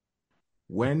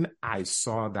when I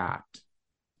saw that,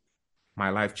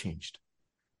 my life changed.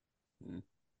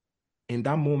 In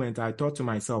that moment, I thought to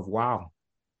myself, wow,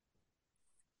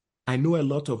 I know a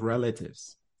lot of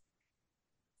relatives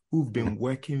who've been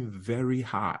working very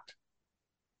hard,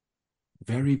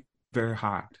 very, very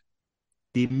hard.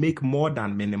 They make more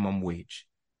than minimum wage,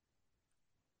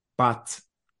 but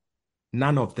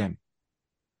none of them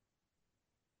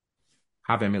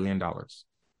have $1 million.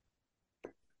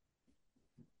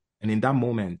 And in that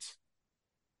moment,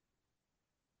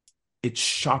 it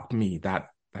shocked me that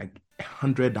like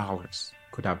 $100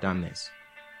 could have done this.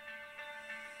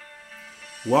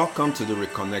 Welcome to the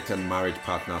Reconnected Marriage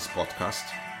Partners podcast.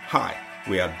 Hi,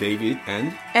 we are David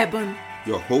and Eben,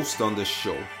 your host on the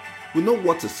show. We know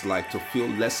what it's like to feel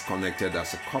less connected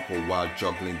as a couple while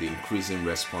juggling the increasing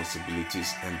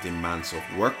responsibilities and demands of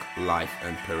work, life,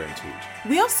 and parenthood.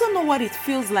 We also know what it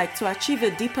feels like to achieve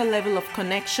a deeper level of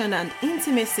connection and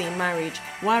intimacy in marriage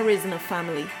while raising a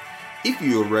family. If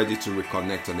you're ready to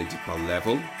reconnect on a deeper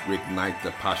level, reignite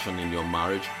the passion in your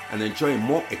marriage, and enjoy a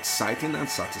more exciting and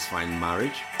satisfying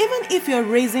marriage, even if you're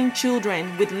raising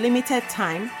children with limited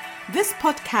time, this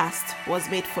podcast was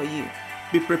made for you.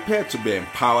 Be prepared to be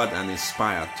empowered and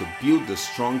inspired to build the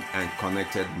strong and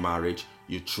connected marriage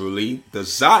you truly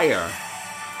desire.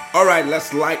 All right,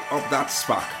 let's light up that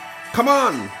spark. Come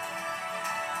on!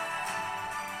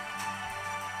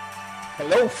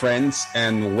 Hello, friends,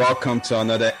 and welcome to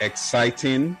another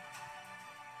exciting,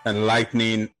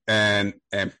 enlightening, and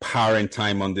empowering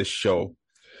time on this show.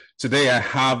 Today, I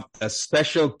have a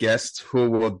special guest who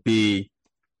will be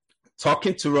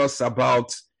talking to us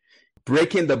about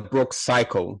breaking the broke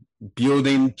cycle,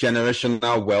 building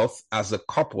generational wealth as a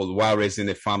couple while raising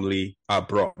a family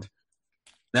abroad.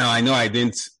 Now, I know I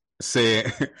didn't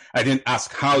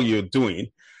ask how you're doing.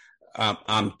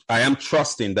 I am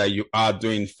trusting that you are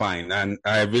doing fine. And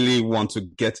I really want to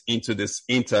get into this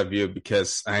interview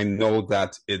because I know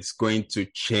that it's going to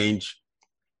change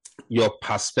your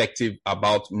perspective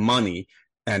about money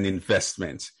and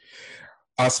investment.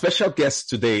 Our special guest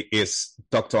today is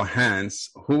Dr. Hans,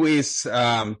 who is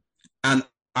an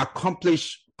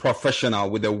accomplished professional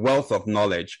with a wealth of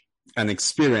knowledge and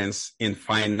experience in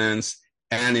finance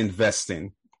and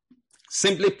investing.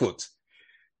 Simply put,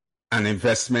 an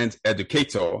investment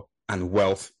educator and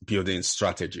wealth building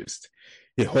strategist.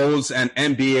 He holds an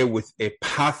MBA with a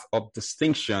path of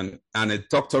distinction and a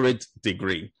doctorate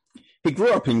degree. He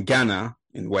grew up in Ghana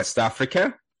in West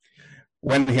Africa.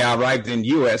 When he arrived in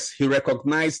US, he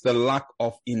recognized the lack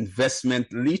of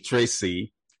investment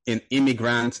literacy in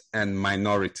immigrant and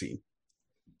minority,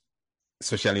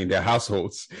 especially in their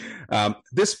households.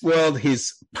 This fueled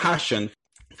his passion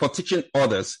for teaching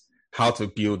others how to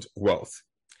build wealth.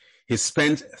 He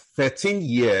spent 13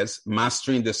 years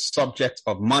mastering the subject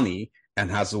of money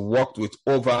and has worked with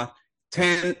over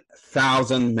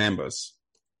 10,000 members.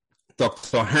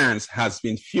 Dr. Hans has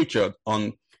been featured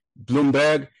on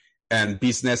Bloomberg and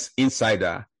Business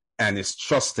Insider and is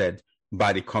trusted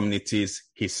by the communities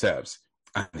he serves.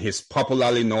 And he's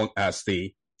popularly known as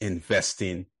the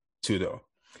investing tutor.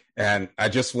 And I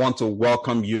just want to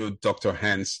welcome you, Dr.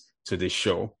 Hans, to the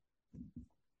show.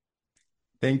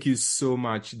 Thank you so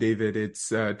much, David.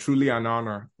 It's truly an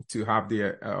honor to have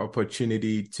the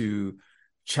opportunity to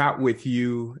chat with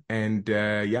you and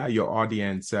your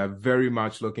audience. Very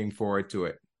much looking forward to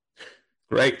it.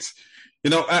 Great. You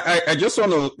know, I just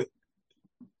want to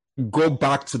go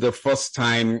back to the first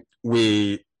time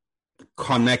we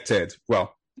connected.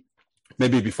 Well,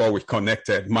 maybe before we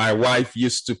connected, my wife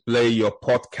used to play your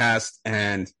podcast,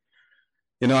 and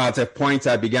you know, at a point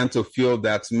I began to feel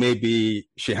that maybe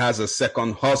she has a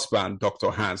second husband, Dr.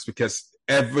 Hans, because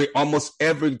almost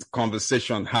every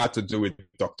conversation had to do with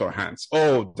Dr. Hans.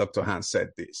 Oh, Dr. Hans said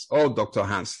this. Oh, Dr.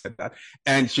 Hans said that.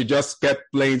 And she just kept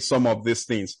playing some of these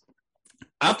things.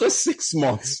 After 6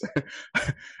 months,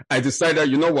 I decided,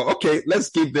 you know what? Okay,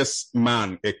 let's give this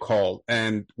man a call.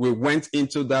 And we went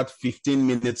into that 15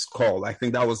 minutes call. I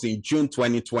think that was in June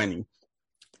 2020.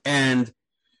 And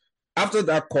after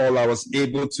that call, I was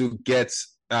able to get,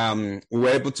 we were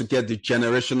able to get the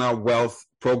Generational Wealth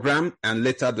Program and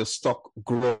later the Stock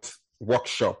Growth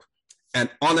Workshop. And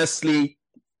honestly,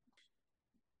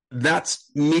 that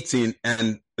meeting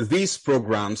and these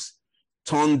programs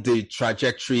turned the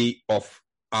trajectory of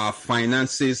our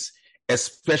finances,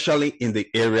 especially in the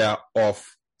area of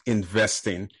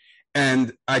investing.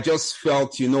 And I just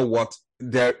felt, you know what,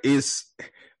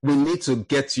 we need to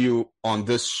get you on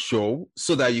this show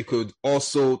so that you could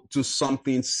also do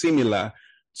something similar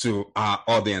to our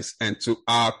audience and to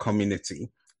our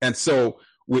community. And so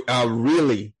we are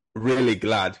really, really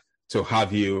glad to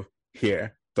have you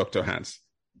here, Dr. Hans.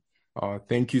 Oh,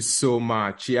 thank you so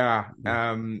much. Yeah.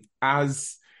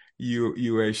 As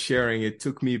you were sharing, it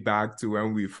took me back to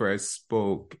when we first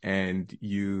spoke, and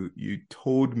you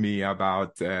told me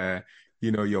about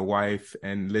your wife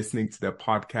and listening to the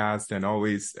podcast and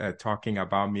always talking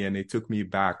about me, and it took me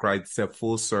back, right? It's a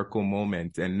full circle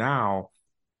moment. And now,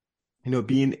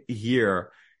 being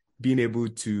here, being able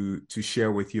to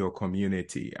share with your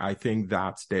community, I think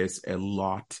that there's a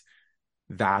lot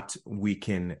that we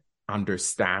can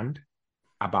understand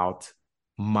about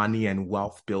money and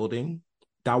wealth building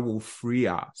that will free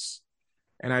us.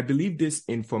 And I believe this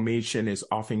information is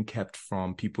often kept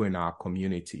from people in our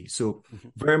community. So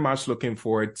very much looking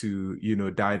forward to,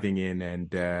 diving in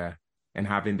and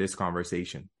having this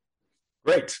conversation.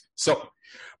 Great. So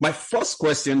my first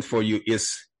question for you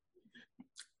is,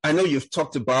 I know you've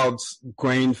talked about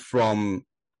going from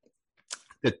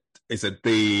the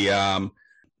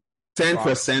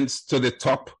 10% to the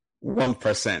top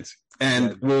 1%.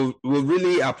 And we'll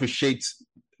really appreciate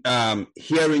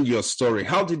hearing your story.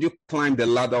 How did you climb the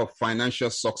ladder of financial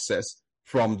success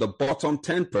from the bottom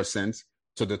 10%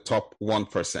 to the top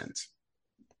 1%?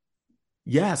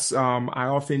 Yes, I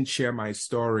often share my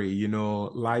story.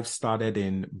 Life started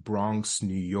in Bronx,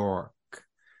 New York.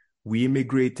 We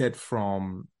immigrated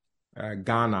from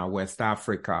Ghana, West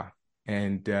Africa.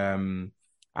 And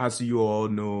as you all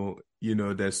know,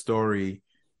 the story,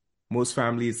 most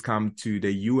families come to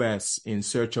the US in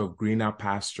search of greener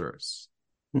pastures.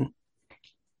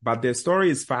 But the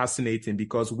story is fascinating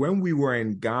because when we were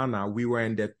in Ghana, we were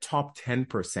in the top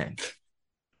 10%,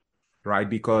 right?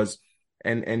 Because,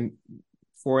 and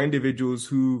for individuals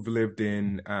who've lived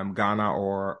in Ghana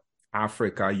or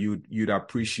Africa, you'd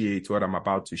appreciate what I'm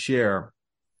about to share,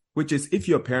 which is if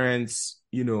your parents,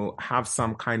 have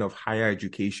some kind of higher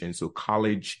education, so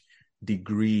college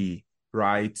degree,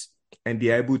 right? And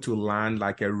they're able to land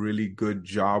like a really good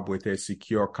job with a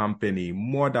secure company,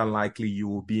 more than likely you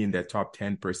will be in the top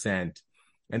 10%.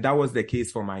 And that was the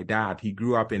case for my dad. He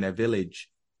grew up in a village,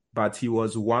 but he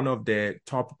was one of the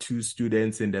top 2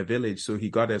 students in the village. So he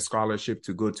got a scholarship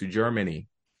to go to Germany.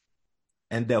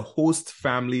 And the host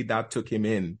family that took him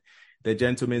in, the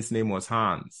gentleman's name was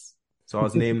Hans. So I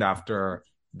was named after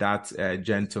that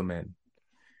gentleman.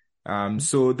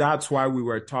 So that's why we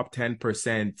were top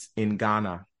 10% in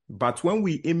Ghana. But when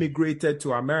we immigrated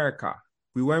to America,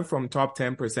 we went from top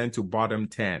 10% to bottom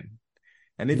 10.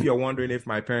 And if you're wondering if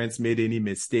my parents made any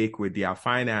mistake with their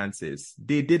finances,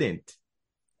 they didn't.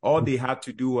 All they had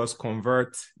to do was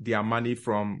convert their money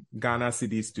from Ghana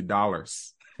cedis to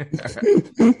dollars.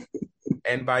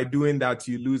 And by doing that,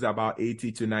 you lose about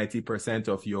 80 to 90%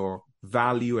 of your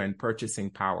value and purchasing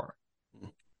power.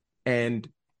 And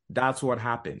that's what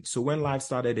happened. So when life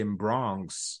started in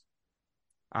Bronx,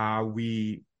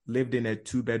 we lived in a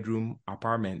 2-bedroom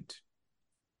apartment.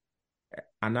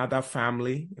 Another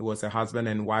family, it was a husband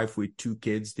and wife with 2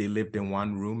 kids. They lived in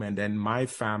one room. And then my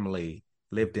family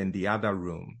lived in the other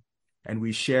room. And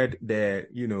we shared the,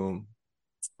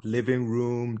 living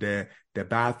room, the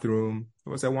bathroom. It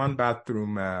was a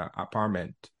 1-bathroom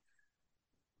apartment.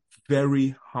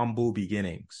 Very humble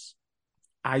beginnings.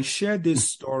 I share this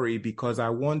story because I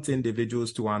want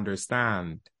individuals to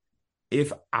understand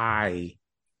if I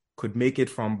could make it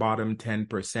from bottom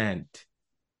 10%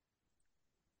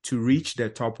 to reach the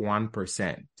top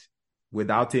 1%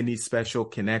 without any special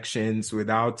connections,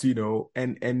 without,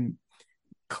 and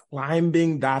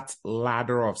climbing that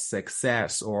ladder of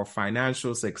success or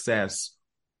financial success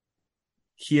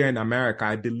here in America,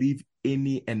 I believe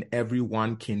any and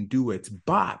everyone can do it,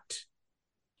 but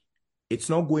it's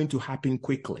not going to happen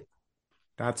quickly.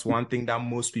 That's one thing that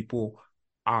most people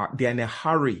they're in a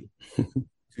hurry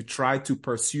to try to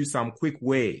pursue some quick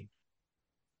way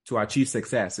to achieve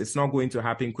success. It's not going to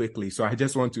happen quickly. So I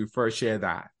just want to first share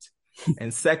that.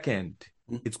 And second,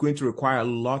 it's going to require a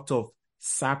lot of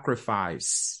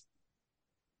sacrifice,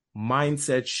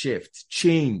 mindset shift,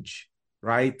 change,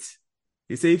 right?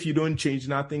 They say if you don't change,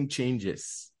 nothing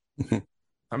changes.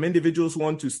 Some individuals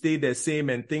want to stay the same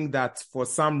and think that for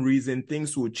some reason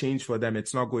things will change for them.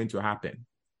 It's not going to happen.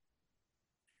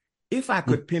 If I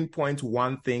could pinpoint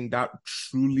one thing that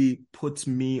truly puts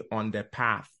me on the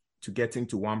path to getting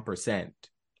to 1%,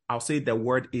 I'll say the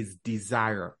word is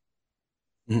desire.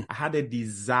 I had a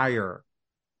desire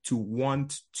to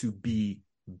want to be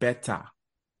better.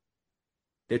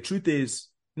 The truth is,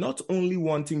 not only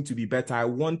wanting to be better, I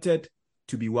wanted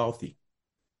to be wealthy.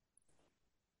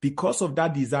 Because of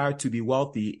that desire to be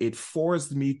wealthy, it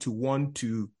forced me to want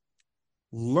to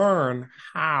learn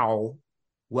how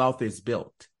wealth is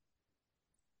built.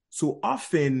 So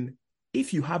often,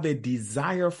 if you have a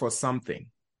desire for something,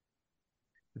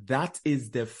 that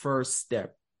is the first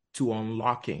step to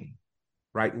unlocking,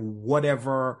 right?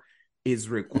 Whatever is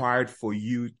required for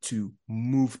you to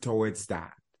move towards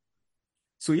that.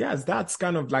 So yes, that's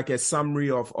kind of like a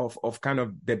summary of kind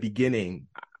of the beginning.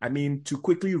 I mean, to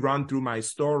quickly run through my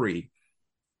story,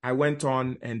 I went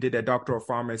on and did a doctor of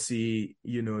pharmacy,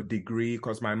 degree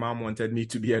because my mom wanted me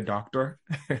to be a doctor.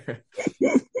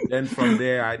 Then from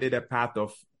there, I did a path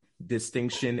of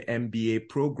distinction MBA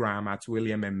program at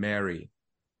William and Mary.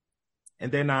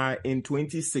 And then in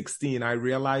 2016, I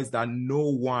realized that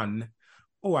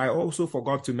I also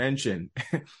forgot to mention,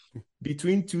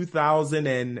 between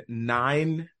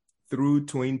 2009 through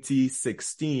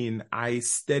 2016, I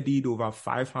studied over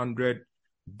 500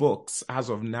 books as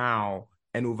of now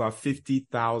and over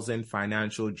 50,000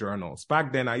 financial journals.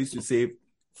 Back then, I used to say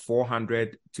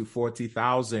 400 to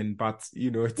 40,000, but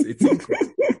it's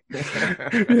increased.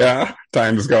 Yeah,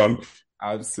 time's gone.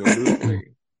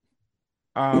 Absolutely.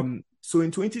 So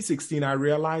in 2016, I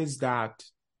realized that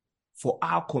for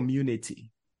our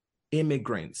community,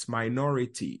 immigrants,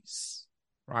 minorities,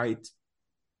 right?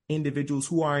 Individuals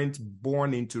who aren't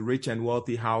born into rich and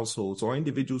wealthy households or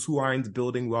individuals who aren't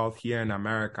building wealth here in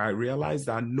America, I realized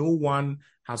that no one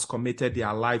has committed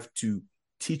their life to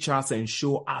teach us and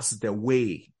show us the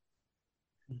way.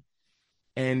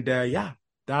 And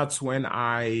that's when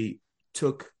I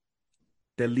took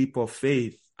the leap of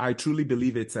faith. I truly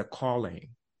believe it's a calling.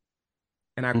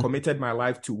 And I committed my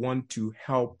life to want to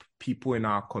help people in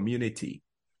our community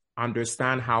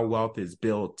understand how wealth is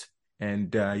built and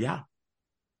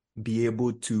be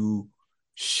able to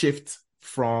shift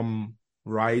from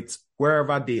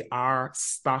wherever they are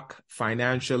stuck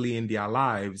financially in their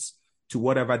lives to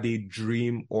whatever they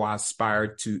dream or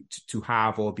aspire to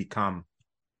have or become.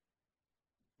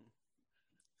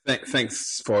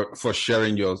 Thanks for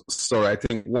sharing your story. I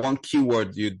think one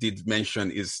keyword you did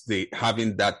mention is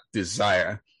having that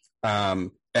desire and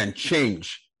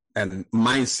change and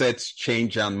mindset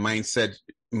change and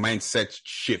mindset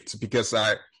shift. Because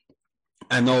I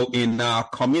know in our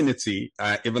community,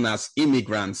 even as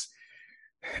immigrants,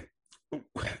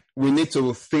 we need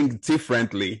to think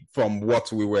differently from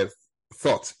what we were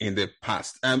taught in the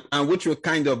past, and which will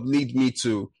kind of lead me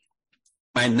to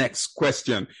my next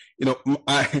question.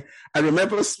 I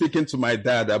remember speaking to my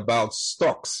dad about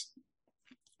stocks,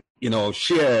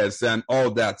 shares and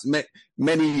all that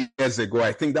many years ago.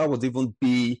 I think that would even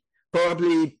be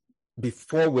probably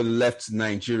before we left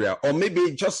Nigeria, or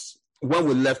maybe just when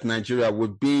we left Nigeria.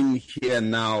 We've been here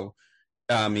now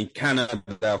in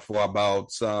Canada for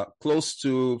about close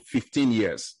to 15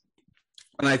 years.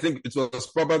 And I think it was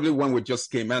probably when we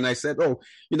just came. And I said, Dad,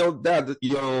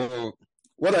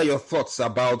 what are your thoughts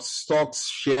about stocks,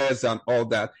 shares, and all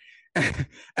that?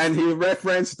 And he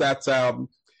referenced that,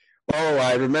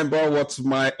 I remember what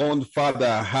my own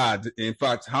father had. In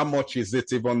fact, how much is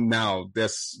it even now?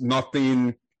 There's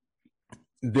nothing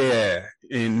there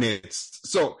in it.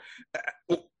 So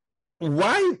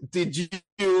why did you,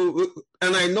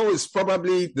 and I know it's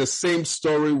probably the same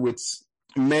story with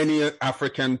many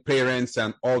African parents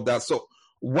and all that. So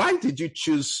why did you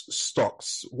choose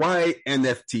stocks? Why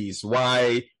NFTs?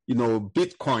 Why,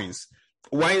 Bitcoins?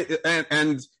 Why,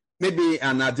 and maybe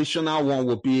an additional one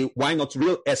would be, why not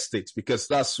real estate? Because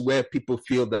that's where people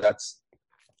feel that,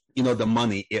 the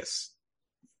money is.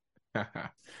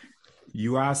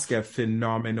 You ask a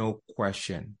phenomenal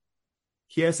question.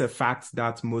 Here's a fact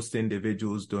that most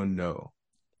individuals don't know.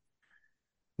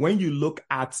 When you look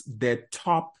at the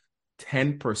top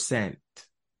 10%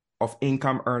 of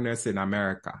income earners in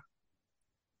America,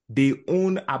 they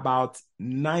own about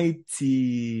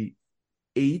 98%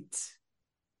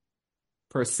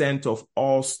 of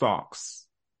all stocks.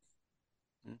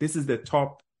 This is the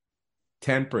top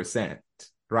 10%,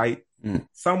 right?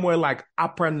 Somewhere like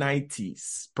upper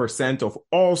 90s% of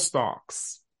all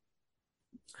stocks.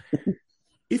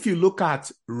 If you look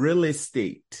at real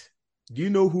estate, do you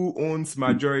know who owns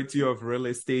majority of real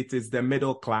estate? Is the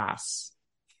middle class.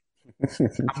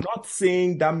 I'm not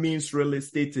saying that means real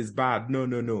estate is bad.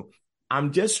 No.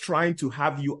 I'm just trying to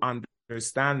have you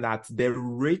understand that the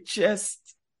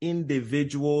richest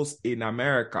individuals in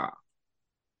America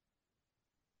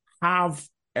have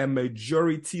a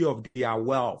majority of their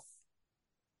wealth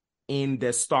in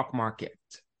the stock market.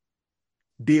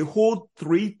 They hold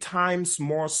 3 times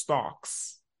more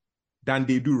stocks than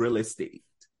they do real estate.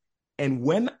 And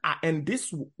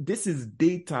this is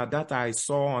data that I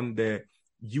saw on the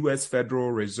US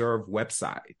Federal Reserve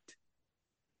website.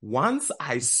 Once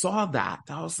I saw that,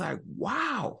 I was like,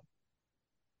 wow,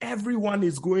 everyone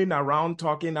is going around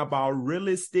talking about real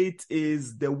estate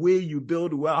is the way you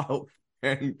build wealth.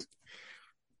 And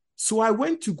so I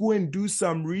went to go and do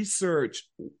some research.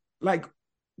 Like,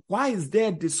 Why is there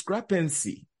a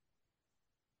discrepancy?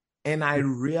 And I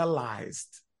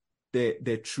realized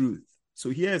the truth. So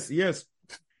yes,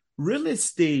 real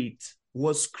estate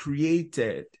was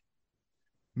created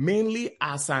mainly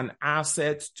as an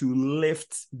asset to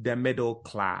lift the middle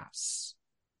class.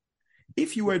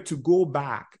 If you were to go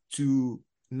back to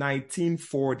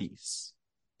 1940s,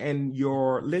 and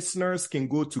your listeners can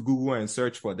go to Google and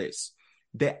search for this,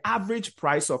 the average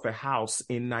price of a house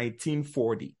in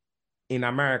 1940 in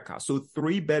America, so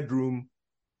 3-bedroom,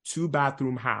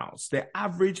 2-bathroom house, the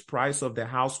average price of the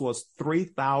house was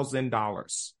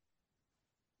 $3,000.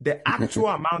 The actual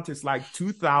amount is like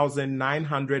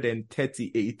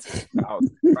 $2,938,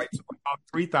 right? So about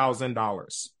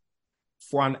 $3,000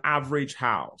 for an average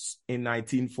house in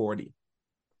 1940.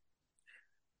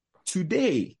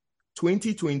 Today,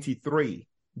 2023,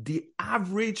 the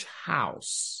average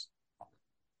house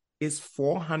is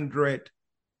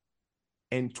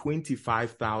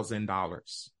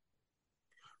 $425,000.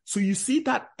 So you see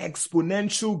that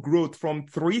exponential growth from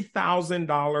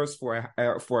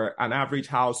 $3,000 for an average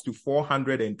house to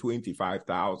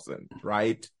 $425,000,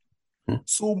 right?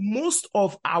 So most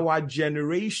of our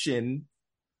generation,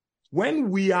 when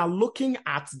we are looking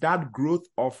at that growth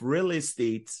of real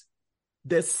estate,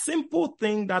 the simple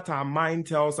thing that our mind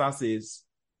tells us is,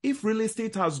 if real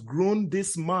estate has grown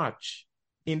this much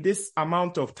in this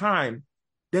amount of time,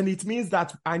 then it means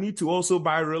that I need to also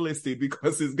buy real estate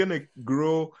because it's going to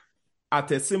grow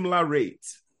at a similar rate.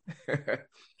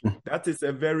 That is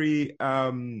a very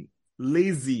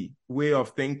lazy way of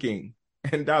thinking,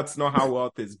 and that's not how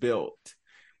wealth is built.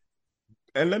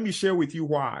 And let me share with you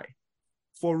why.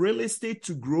 For real estate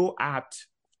to grow at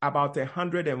about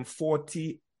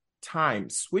 140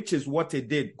 times, which is what it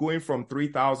did, going from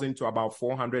 3,000 to about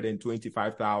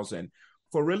 425,000.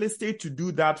 For real estate to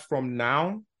do that from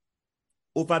now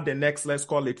over the next, let's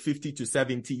call it 50 to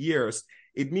 70 years,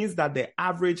 it means that the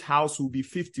average house will be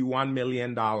 $51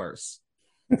 million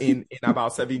in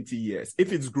about 70 years,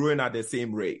 if it's growing at the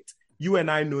same rate. You and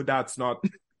I know that's not,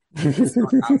 it's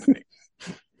not happening.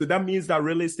 So that means that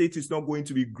real estate is not going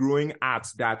to be growing at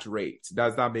that rate.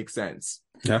 Does that make sense?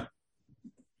 Yeah.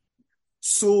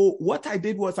 So what I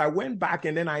did was I went back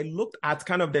and then I looked at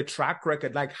kind of the track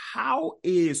record, like how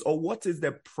is or what is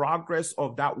the progress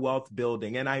of that wealth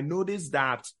building? And I noticed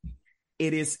that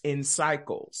it is in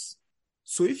cycles.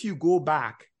 So if you go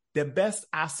back, the best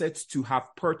assets to have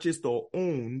purchased or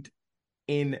owned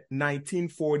in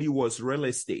 1940 was real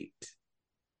estate.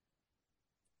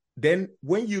 Then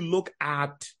when you look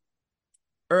at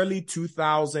early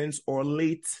 2000s or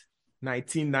late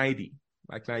 1990,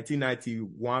 like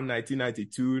 1991,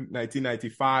 1992,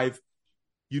 1995,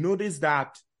 you notice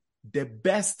that the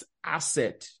best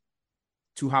asset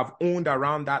to have owned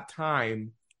around that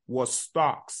time was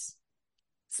stocks,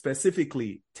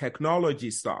 specifically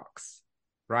technology stocks,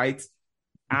 right?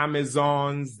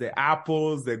 Amazons, the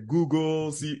Apples, the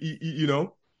Googles, you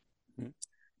know.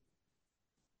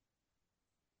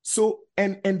 So,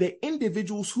 and the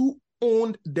individuals who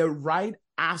owned the right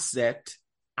asset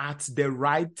at the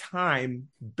right time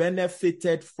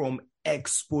benefited from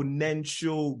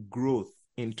exponential growth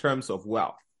in terms of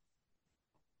wealth.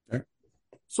 Okay.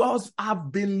 So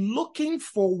I've been looking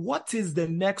for what is the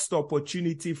next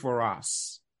opportunity for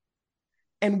us.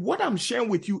 And what I'm sharing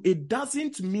with you, it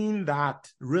doesn't mean that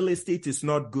real estate is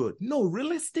not good. No,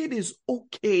 real estate is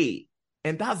okay.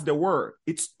 And that's the word.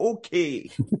 It's okay.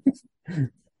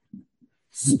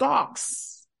 Stocks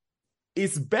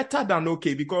is better than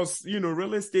okay because, you know,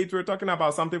 real estate, we're talking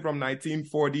about something from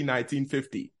 1940,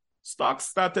 1950. Stocks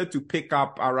started to pick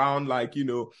up around like, you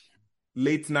know,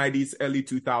 late 90s, early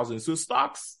 2000s. So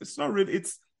stocks, it's not really,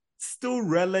 it's still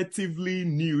relatively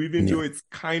new, even though it's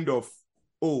kind of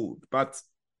old. But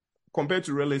compared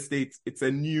to real estate, it's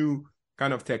a new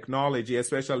kind of technology,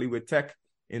 especially with tech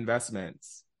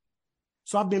investments.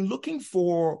 So I've been looking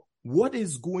for what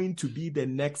is going to be the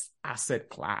next asset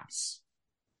class.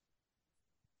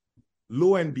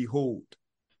 Lo and behold,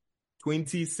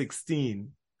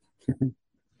 2016,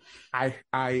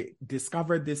 I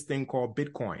discovered this thing called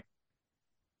Bitcoin,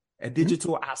 a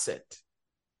digital asset.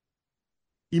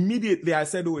 Immediately I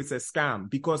said, oh, it's a scam,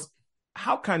 because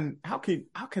how can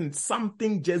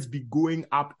something just be going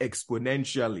up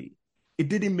exponentially? It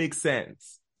didn't make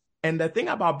sense. And the thing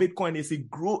about Bitcoin is it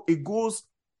goes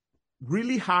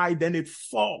really high, then it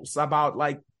falls about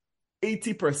like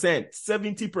 80%,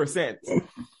 70%.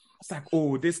 It's like,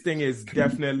 oh, this thing is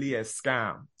definitely a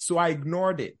scam. So I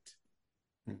ignored it.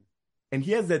 And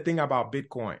here's the thing about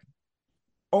Bitcoin.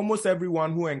 Almost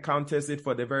everyone who encounters it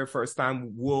for the very first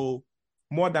time will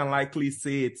more than likely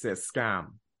say it's a scam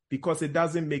because it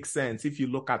doesn't make sense if you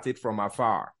look at it from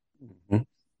afar. Mm-hmm.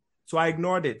 So I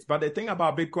ignored it. But the thing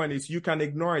about Bitcoin is you can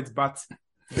ignore it, but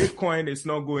Bitcoin is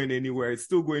not going anywhere. It's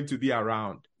still going to be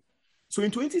around. So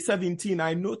in 2017,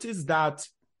 I noticed that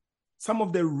some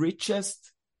of the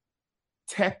richest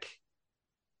tech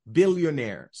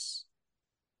billionaires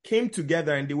came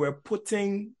together and they were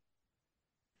putting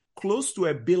close to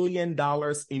 $1 billion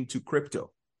into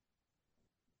crypto.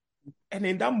 And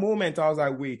in that moment, I was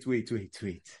like, wait.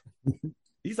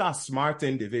 These are smart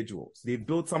individuals. They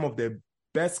built some of the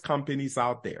best companies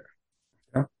out there.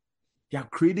 Yeah. They are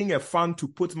creating a fund to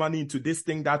put money into this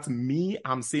thing that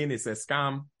I'm saying is a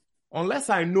scam. Unless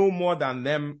I know more than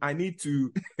them, I need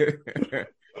to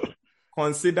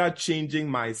consider changing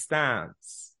my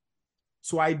stance.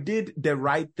 So I did the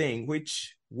right thing,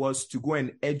 which was to go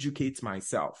and educate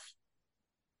myself.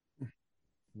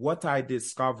 What I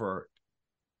discovered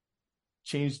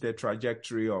changed the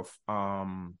trajectory of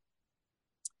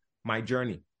my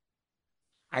journey.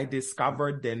 I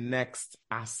discovered the next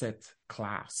asset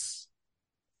class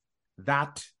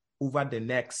that over the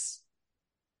next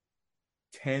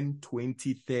 10,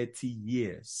 20, 30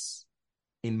 years,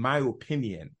 in my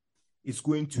opinion, is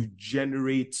going to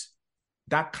generate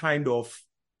that kind of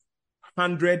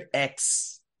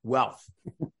 100x wealth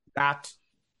that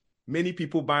many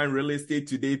people buying real estate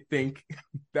today think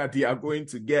that they are going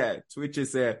to get, which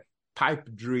is a pipe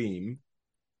dream.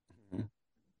 Mm-hmm.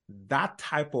 That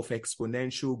type of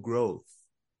exponential growth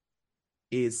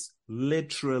is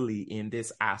literally in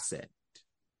this asset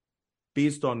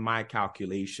based on my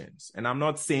calculations. And I'm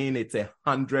not saying it's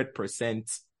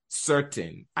 100%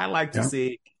 certain. I like to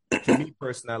say, to me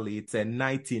personally, it's a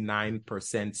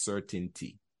 99%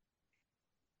 certainty.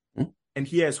 Mm-hmm. And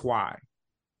here's why.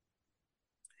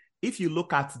 If you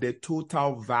look at the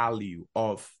total value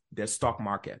of the stock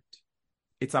market,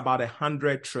 it's about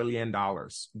 $100 trillion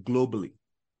globally.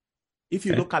 If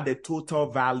you look at the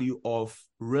total value of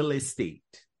real estate,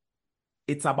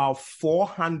 it's about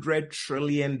 $400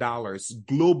 trillion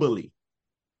globally.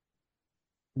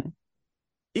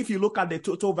 If you look at the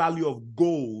total value of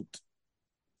gold,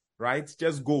 right,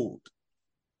 just gold,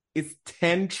 it's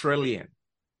 10 trillion.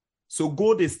 So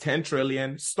gold is 10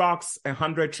 trillion, stocks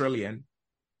 100 trillion.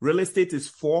 Real estate is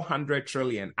 400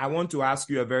 trillion. I want to ask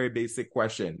you a very basic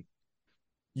question.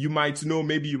 You might know,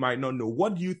 maybe you might not know.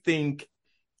 What do you think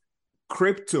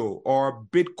crypto or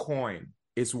Bitcoin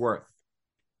is worth?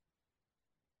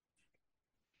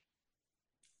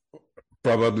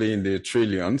 Probably in the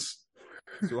trillions.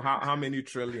 So how many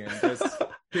trillion? Just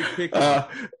pick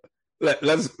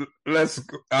let's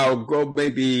I'll go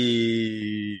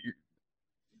maybe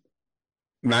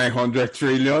 900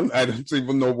 trillion. I don't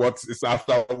even know what is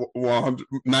after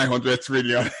 900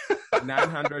 trillion.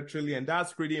 900 trillion.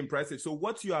 That's pretty impressive. So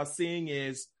what you are saying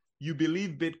is you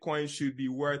believe Bitcoin should be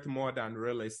worth more than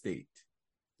real estate?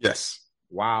 Yes.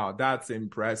 Wow, that's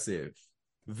impressive.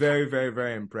 Very, very,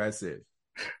 very impressive.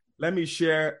 Let me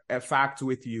share a fact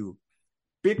with you.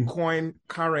 Bitcoin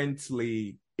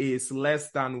currently is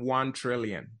less than 1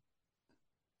 trillion.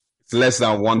 It's less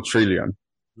than 1 trillion.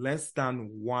 Less than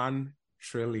 1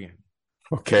 trillion.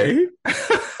 Okay.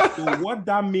 So what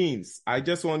that means, I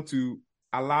just want to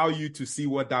allow you to see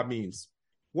what that means.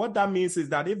 What that means is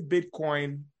that if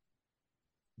Bitcoin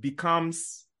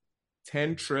becomes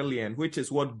 10 trillion, which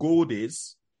is what gold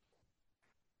is,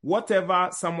 whatever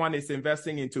someone is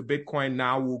investing into Bitcoin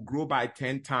now will grow by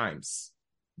 10 times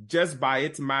just by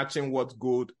it matching what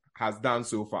gold has done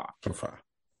so far.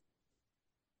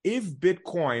 If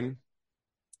Bitcoin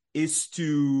is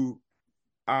to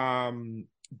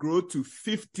grow to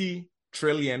 50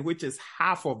 trillion, which is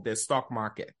half of the stock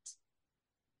market,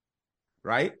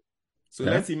 right? So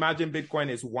let's imagine Bitcoin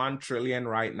is 1 trillion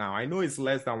right now. I know it's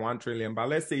less than 1 trillion, but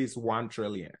let's say it's 1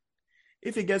 trillion.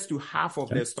 If it gets to half of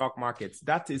the stock market,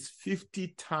 that is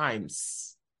 50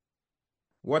 times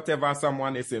whatever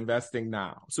someone is investing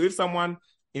now. So if someone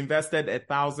invested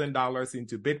 $1,000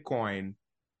 into Bitcoin,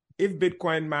 if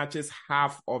Bitcoin matches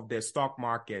half of the stock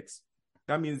market,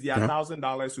 that means the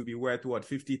 $1,000 will be worth what?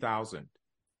 50,000.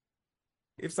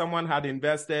 If someone had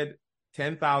invested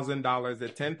 $10,000, the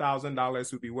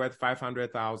 $10,000 would be worth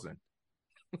 500,000.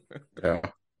 Yeah.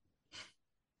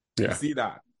 You see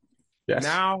that? Yes.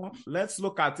 Now, let's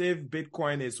look at if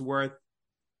Bitcoin is worth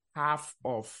half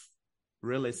of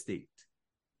real estate.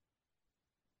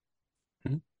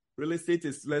 Mm-hmm. Real estate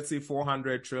is, let's say,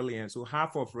 400 trillion. So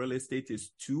half of real estate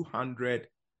is $200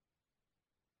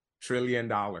 trillion.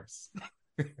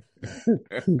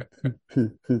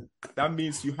 That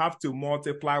means you have to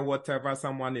multiply whatever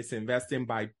someone is investing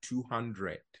by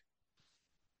 200.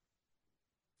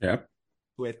 Yeah.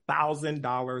 So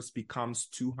 $1,000 becomes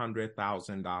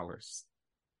 $200,000.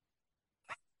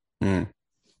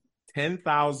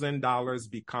 $10,000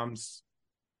 becomes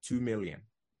 $2 million.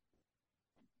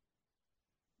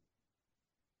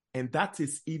 And that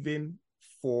is even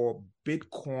for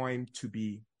Bitcoin to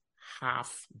be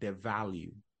half the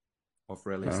value of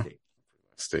real estate.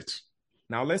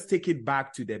 Now let's take it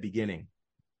back to the beginning.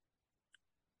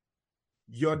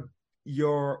 Your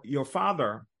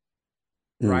father,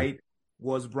 right,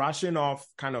 was brushing off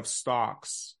kind of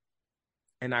stocks,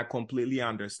 and I completely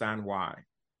understand why.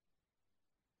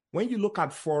 When you look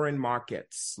at foreign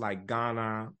markets like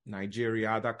Ghana,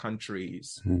 Nigeria, other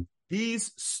countries,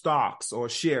 these stocks or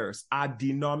shares are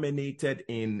denominated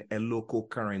in a local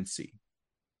currency.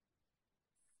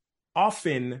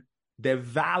 Often, the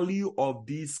value of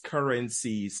these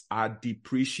currencies are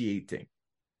depreciating.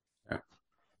 Yeah.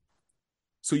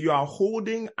 So you are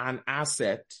holding an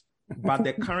asset, but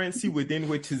the currency within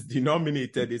which is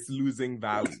denominated is losing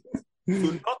value.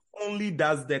 So not only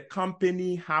does the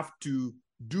company have to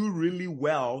do really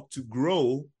well to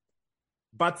grow,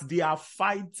 but they are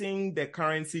fighting the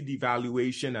currency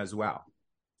devaluation as well.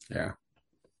 Yeah.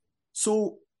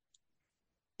 So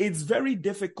it's very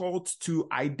difficult to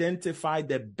identify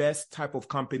the best type of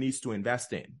companies to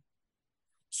invest in.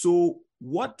 So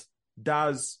what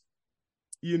does,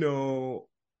 or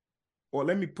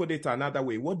let me put it another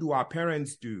way, what do our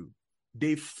parents do?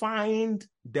 They find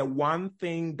the one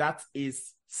thing that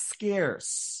is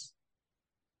scarce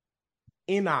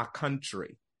in our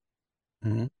country.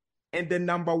 Mm-hmm. And the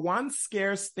number one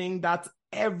scarce thing that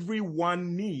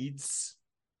everyone needs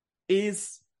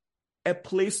is a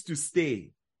place to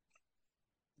stay.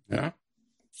 Yeah.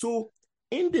 So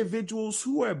individuals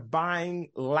who are buying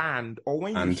land, or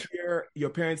when you hear your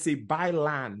parents say buy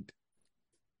land,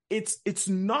 it's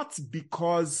not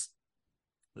because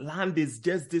land is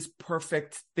just this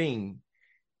perfect thing.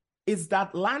 It's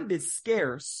that land is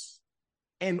scarce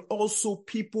and also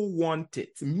people want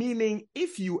it. Meaning,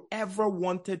 if you ever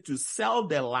wanted to sell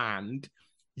the land,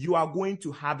 you are going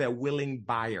to have a willing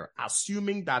buyer,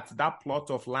 assuming that that plot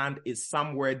of land is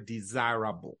somewhere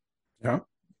desirable. Yeah.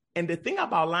 And the thing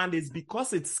about land is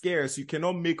because it's scarce, you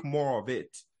cannot make more of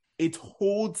it. It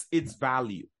holds its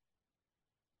value.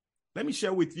 Let me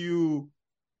share with you.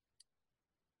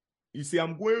 You see,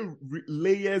 I'm going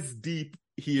layers deep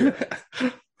here.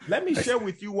 Let me share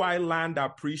with you why land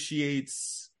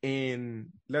appreciates in,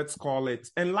 let's call it,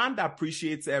 and land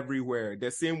appreciates everywhere.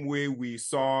 The same way we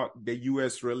saw the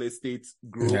US real estate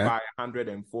grow by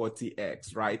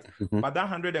 140x, right? Mm-hmm. But that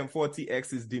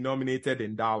 140x is denominated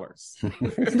in dollars,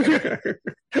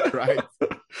 right?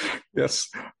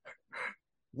 Yes.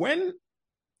 When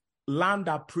land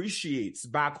appreciates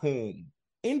back home,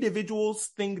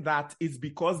 individuals think that it's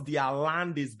because their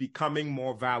land is becoming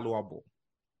more valuable.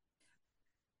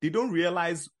 They don't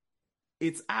realize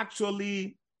it's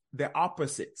actually the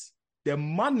opposite. The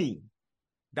money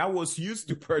that was used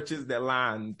to purchase the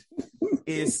land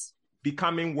is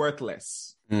becoming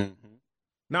worthless. Mm-hmm.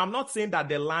 Now, I'm not saying that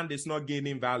the land is not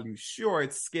gaining value. Sure,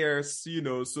 it's scarce,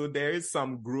 so there is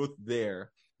some growth there.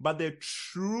 But the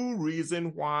true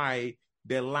reason why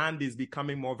the land is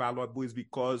becoming more valuable is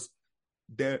because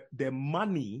the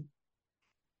money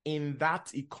in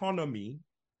that economy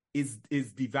is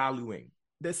devaluing.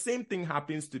 The same thing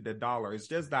happens to the dollar. It's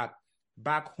just that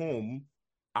back home,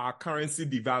 our currency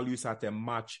devalues at a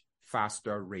much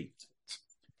faster rate.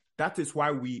 That is why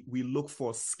we look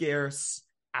for scarce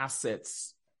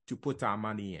assets to put our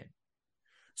money in.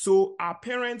 So our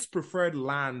parents preferred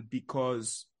land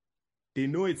because they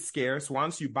know it's scarce.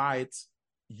 Once you buy it,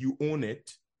 you own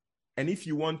it. And if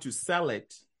you want to sell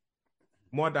it,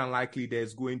 more than likely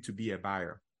there's going to be a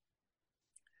buyer.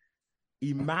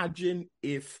 Imagine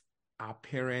if our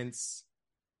parents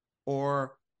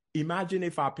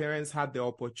had the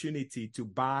opportunity to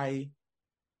buy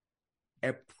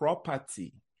a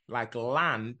property like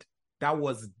land that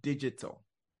was digital.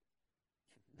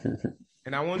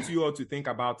 And I want you all to think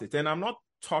about it. And I'm not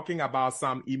talking about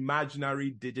some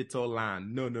imaginary digital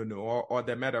land. No. Or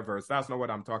the metaverse. That's not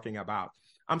what I'm talking about.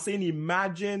 I'm saying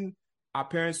imagine our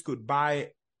parents could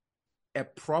buy a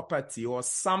property or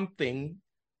something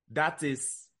that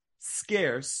is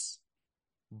scarce,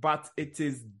 but it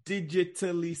is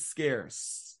digitally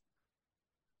scarce.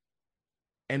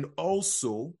 And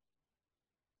also,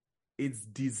 it's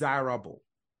desirable,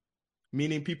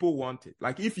 meaning people want it.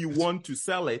 Like if you want to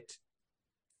sell it,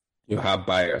 you have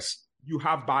buyers. You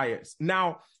have buyers.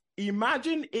 Now,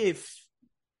 imagine if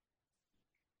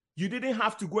you didn't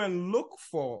have to go and look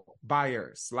for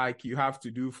buyers like you have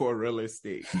to do for real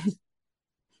estate,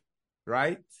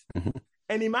 right? Mm-hmm.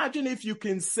 And imagine if you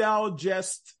can sell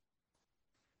just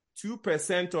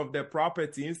 2% of the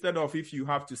property, instead of if you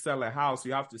have to sell a house,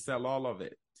 you have to sell all of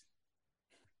it,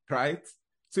 right?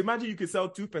 So imagine you could sell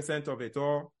 2% of it,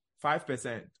 or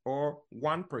 5%, or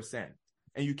 1%,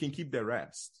 and you can keep the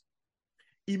rest.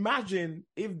 Imagine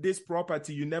if this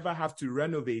property, you never have to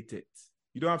renovate it.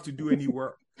 You don't have to do any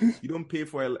work. You don't pay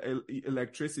for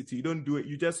electricity. You don't do it.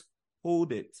 You just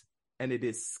hold it, and it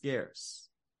is scarce.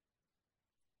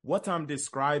 What I'm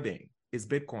describing is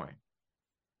Bitcoin.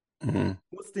 Mm-hmm.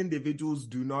 Most individuals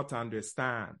do not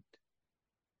understand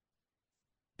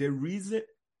the reason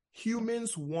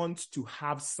humans want to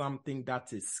have something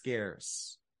that is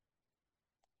scarce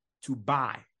to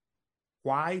buy.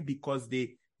 Why? Because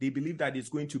they believe that it's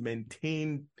going to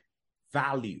maintain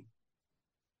value.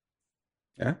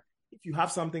 Yeah. If you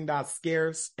have something that's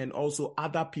scarce and also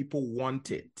other people want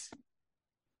it,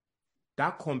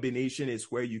 that combination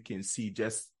is where you can see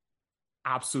just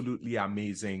absolutely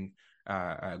amazing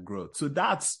growth. So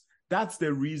that's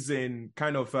the reason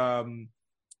kind of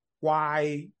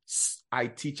why I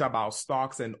teach about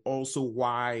stocks, and also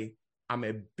why I'm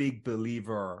a big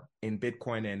believer in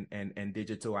Bitcoin and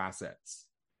digital assets.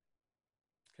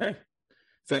 Okay.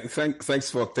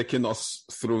 Thanks for taking us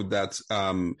through that,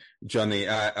 Johnny.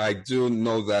 I do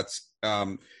know that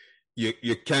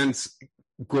you can't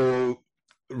go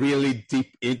really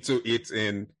deep into it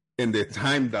in the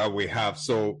time that we have.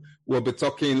 So we'll be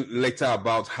talking later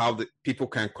about how the people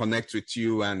can connect with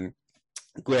you and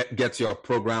get your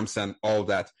programs and all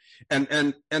that.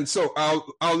 And so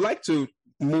I'd like to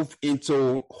move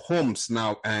into homes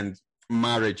now and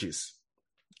marriages.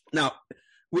 Now,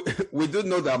 we do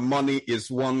know that money is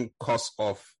one cause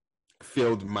of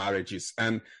failed marriages.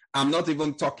 And I'm not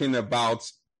even talking about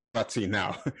property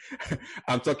now.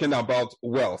 I'm talking about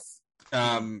wealth.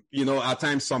 At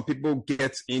times some people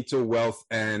get into wealth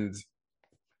and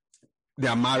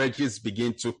their marriages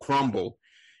begin to crumble.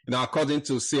 According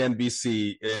to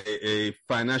CNBC, a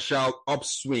financial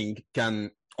upswing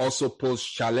can also pose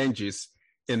challenges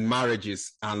in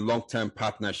marriages and long-term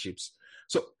partnerships.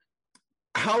 So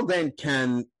how then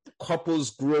can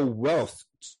couples grow wealth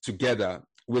together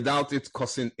without it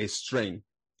causing a strain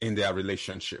in their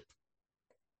relationship?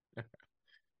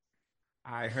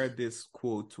 I heard this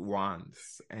quote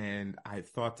once and I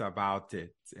thought about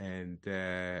it, and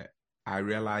I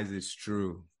realized it's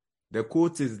true. The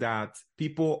quote is that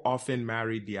people often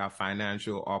marry their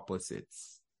financial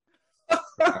opposites.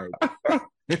 Right?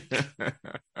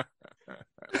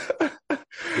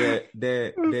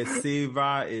 The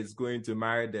saver is going to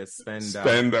marry the spender.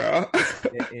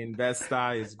 The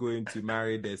investor is going to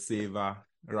marry the saver,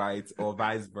 right? Or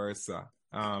vice versa.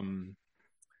 In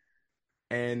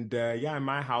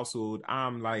my household,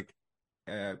 I'm like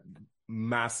a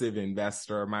massive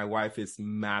investor. My wife is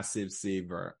massive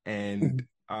saver, and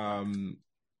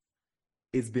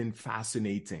it's been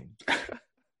fascinating.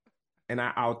 And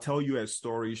I'll tell you a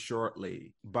story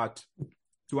shortly. But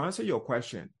to answer your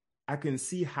question, I can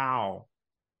see how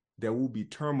there will be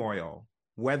turmoil,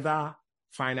 whether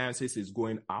finances is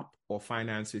going up or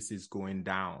finances is going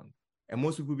down. And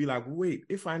most people be like, wait,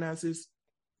 if finances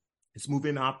is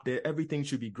moving up, there everything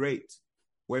should be great.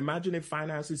 Well, imagine if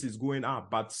finances is going up,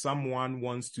 but someone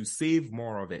wants to save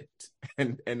more of it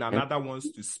and another wants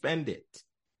to spend it.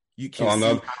 You can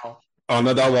see how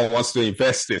another one wants to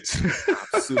invest it.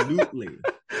 Absolutely.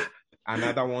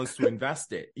 Another wants to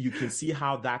invest it. You can see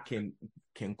how that can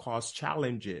cause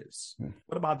challenges.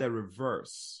 What about the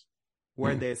reverse,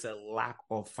 where there's a lack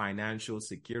of financial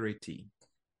security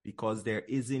because there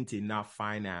isn't enough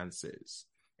finances?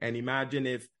 And imagine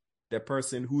if the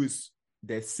person who is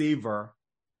the saver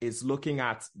is looking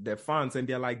at the funds and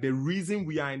they're like, the reason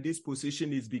we are in this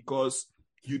position is because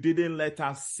you didn't let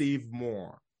us save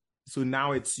more. So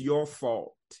now it's your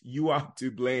fault. You are to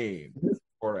blame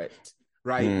for it,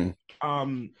 right?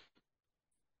 I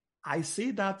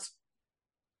say that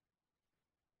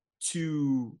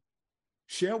to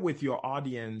share with your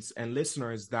audience and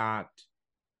listeners that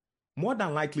more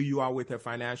than likely you are with a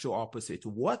financial opposite.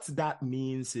 What that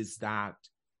means is that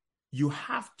you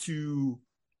have to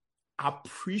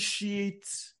appreciate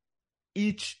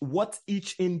what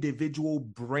each individual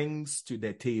brings to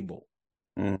the table.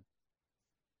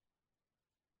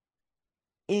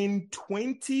 In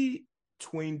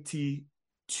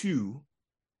 2022,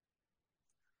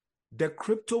 the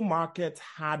crypto market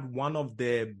had one of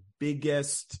the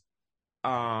biggest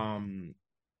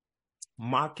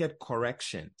market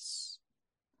corrections.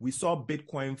 We saw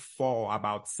Bitcoin fall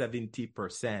about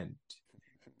 70%.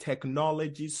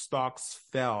 Technology stocks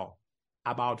fell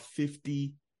about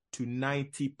 50 to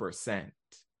 90%.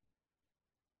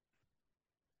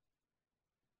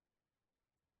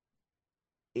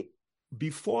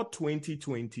 before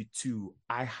 2022,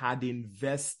 I had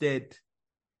invested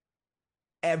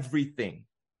everything.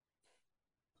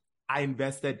 I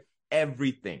invested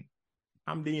everything.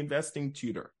 I'm the investing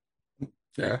tutor.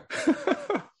 Yeah.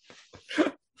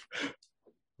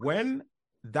 When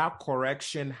that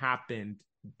correction happened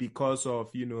because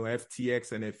of,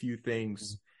 FTX and a few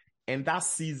things, and that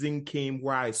season came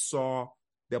where I saw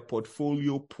the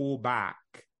portfolio pull back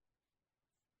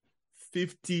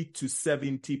 50 to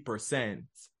 70%,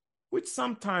 which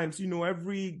sometimes,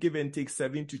 every give and take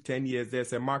 7 to 10 years,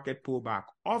 there's a market pullback.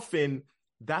 Often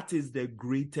that is the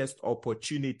greatest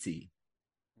opportunity.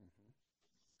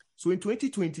 So in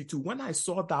 2022, when I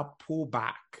saw that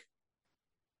pullback,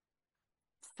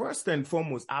 first and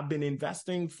foremost, I've been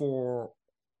investing for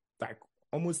like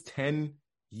almost 10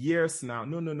 years now.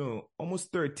 No,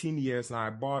 almost 13 years now. I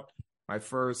bought my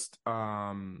first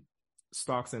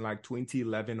stocks in like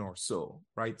 2011 or so,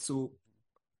 right? So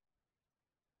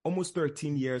almost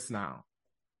 13 years now.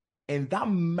 And that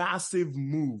massive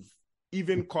move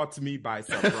even caught me by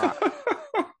surprise.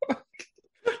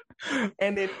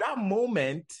 And in that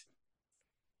moment,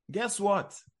 guess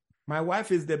what? My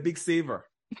wife is the big saver.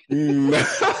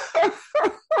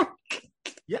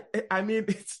 Yeah, I mean,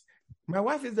 my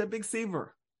wife is the big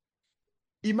saver.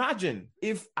 Imagine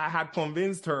if I had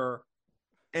convinced her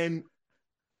and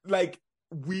like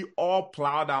we all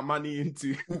plowed our money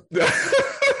into the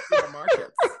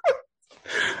markets.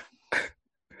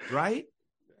 Right?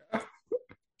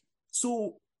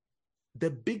 So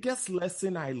the biggest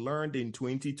lesson I learned in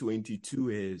 2022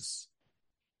 is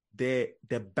the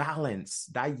balance,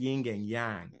 that yin and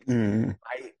yang,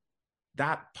 right?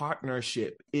 That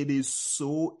partnership. It is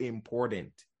so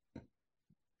important.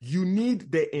 You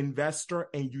need the investor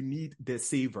and you need the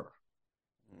saver.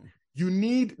 You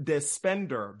need the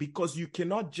spender because you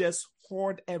cannot just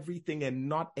hoard everything and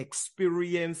not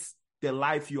experience the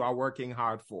life you are working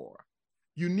hard for.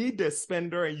 You need the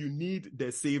spender and you need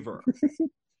the saver,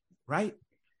 right?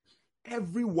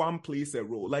 Everyone plays a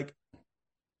role. Like,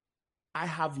 I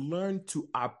have learned to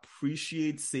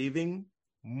appreciate saving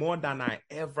more than I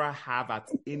ever have at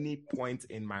any point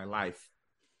in my life.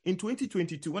 In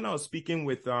 2022, when I was speaking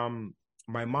with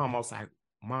my mom, I was like,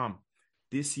 Mom,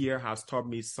 this year has taught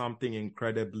me something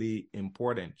incredibly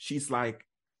important. She's like,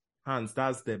 Hans,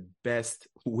 that's the best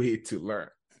way to learn.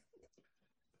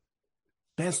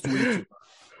 Best way to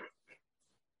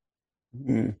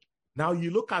learn. Now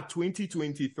you look at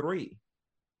 2023.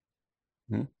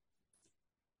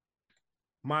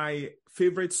 My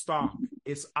favorite stock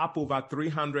is up over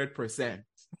 300%.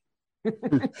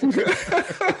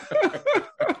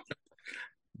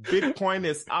 Bitcoin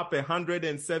is up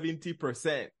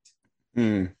 170%.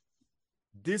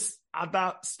 This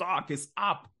other stock is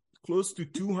up close to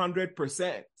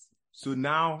 200%. So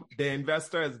now the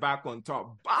investor is back on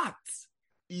top. But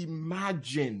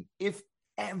imagine if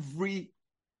everything,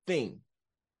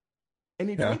 and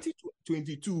in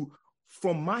 2022,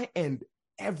 from my end,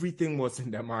 everything was in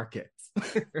the market.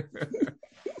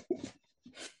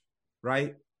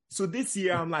 Right? So this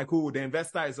year, I'm like, oh, the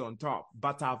investor is on top.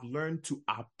 But I've learned to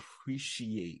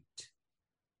appreciate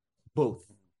both.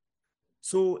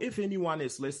 So if anyone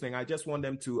is listening, I just want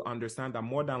them to understand that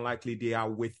more than likely they are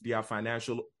with their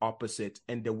financial opposite.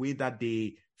 And the way that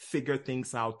they figure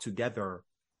things out together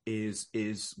is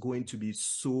going to be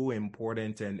so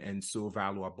important and so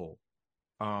valuable.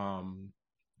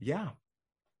 Yeah.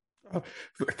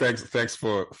 Thanks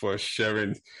for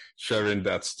sharing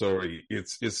that story.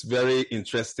 It's very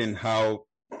interesting how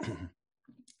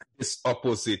these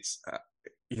opposites,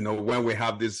 when we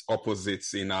have these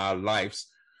opposites in our lives,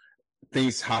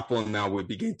 things happen. Now we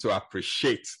begin to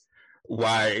appreciate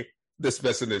why this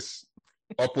person is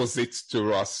opposite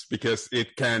to us, because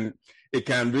it can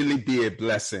really be a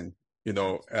blessing.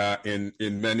 In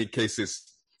many cases.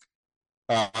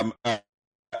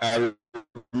 I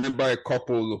remember a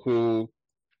couple who,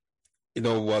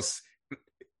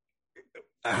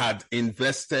 had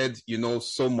invested,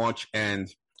 so much,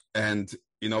 and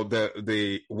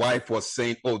the wife was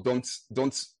saying, "Oh, don't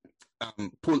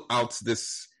pull out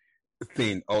this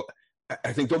thing," or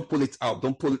I think, "Don't pull it out,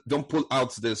 don't pull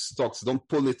out the stocks, don't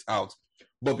pull it out."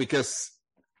 But because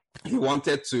he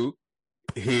wanted to,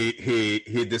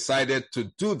 he decided to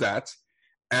do that,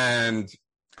 and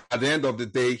at the end of the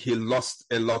day, he lost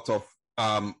a lot of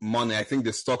money. I think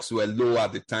the stocks were low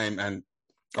at the time, and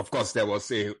of course, there was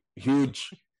a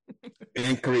huge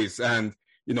increase, and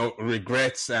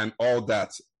regrets and all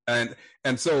that. And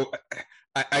so,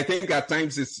 I think at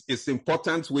times it's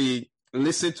important we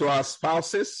listen to our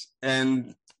spouses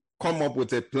and come up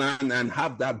with a plan and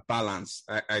have that balance.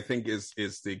 I think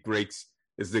is the great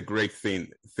is the great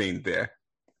thing there.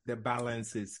 The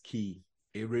balance is key.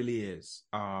 It really is.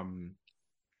 And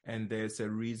there's a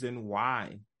reason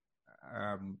why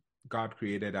God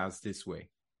created us this way.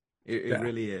 It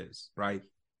really is, right?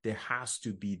 There has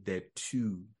to be the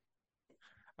two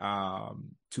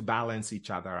to balance each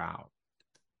other out.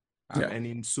 And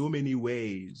in so many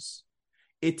ways,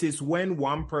 it is when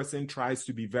one person tries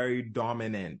to be very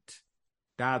dominant,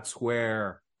 that's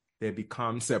where there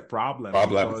becomes a problem.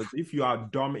 Because if you are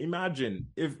imagine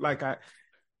if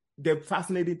the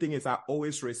fascinating thing is I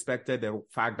always respected the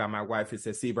fact that my wife is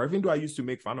a saver, even though I used to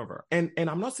make fun of her. And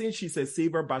I'm not saying she's a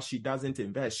saver, but she doesn't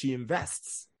invest. She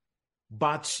invests,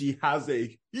 but she has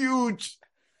a huge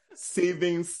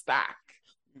savings stack.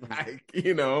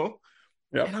 And I'm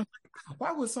like,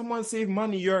 why would someone save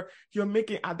money? You're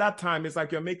making, at that time, it's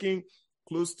like you're making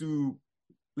close to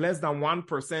less than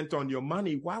 1% on your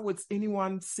money. Why would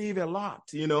anyone save a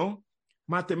lot?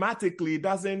 Mathematically, it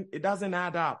doesn't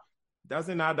add up.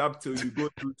 Doesn't add up till you go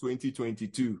through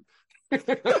 2022.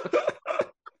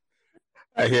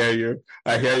 I hear you.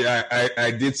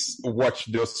 I did watch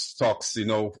those stocks,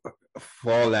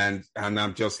 fall and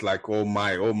I'm just like, oh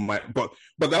my. But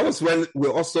that was when we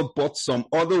also bought some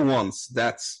other ones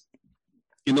that,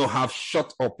 have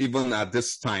shot up even at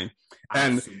this time.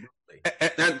 Absolutely.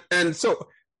 And so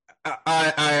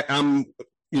I am,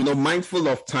 mindful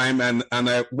of time and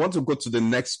I want to go to the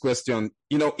next question.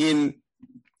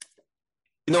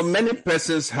 Many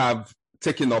persons have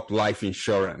taken up life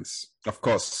insurance, of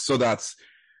course, so that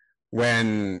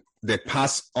when they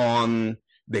pass on,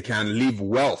 they can leave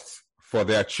wealth for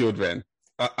their children.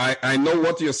 I know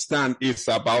what your stand is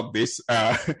about this,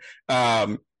 but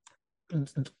I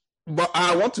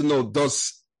want to know,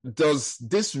 does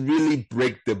this really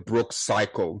break the broke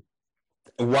cycle?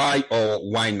 Why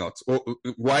or why not? Or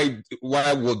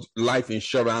why would life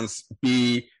insurance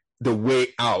be the way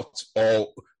out, or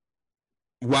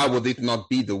why would it not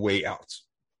be the way out?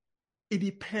 It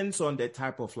depends on the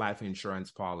type of life insurance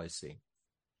policy,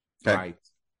 okay. Right?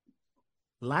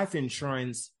 Life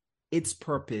insurance, its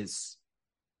purpose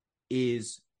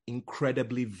is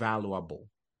incredibly valuable.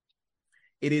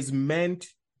 It is meant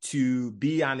to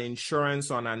be an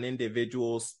insurance on an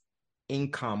individual's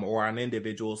income or an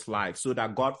individual's life, so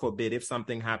that, God forbid, if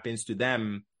something happens to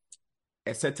them,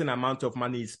 a certain amount of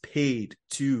money is paid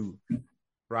to,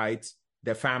 right,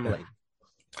 the family.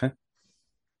 Okay.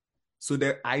 So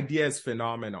the idea is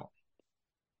phenomenal.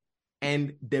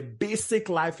 And the basic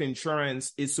life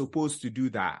insurance is supposed to do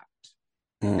that.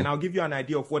 And I'll give you an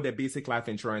idea of what the basic life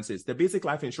insurance is. The basic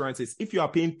life insurance is if you are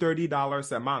paying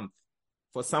 $30 a month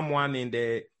for someone in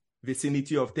the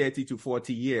vicinity of 30 to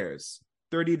 40 years,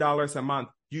 $30 a month,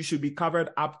 you should be covered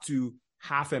up to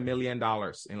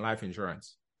 $500,000 in life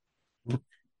insurance.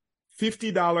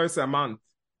 $50 a month,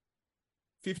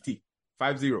 50,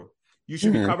 you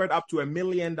should be covered up to $1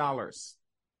 million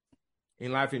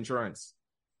in life insurance.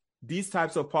 These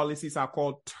types of policies are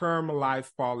called term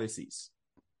life policies.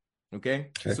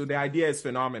 Okay? So the idea is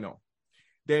phenomenal.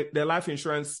 The life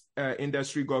insurance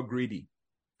industry got greedy.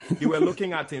 They were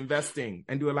looking at investing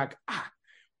and they were like,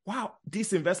 wow,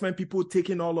 these investment people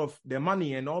taking all of their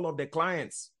money and all of their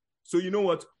clients. So you know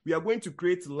what? We are going to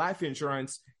create life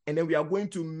insurance and then we are going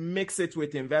to mix it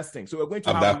with investing. So we're going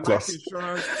to have life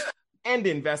insurance and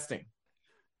investing.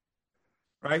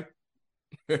 Right?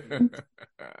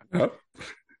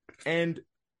 And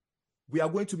we are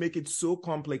going to make it so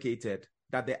complicated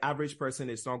that the average person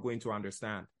is not going to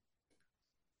understand.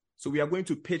 So we are going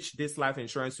to pitch this life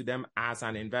insurance to them as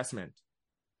an investment.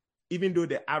 Even though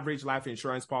the average life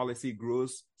insurance policy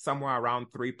grows somewhere around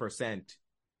 3%,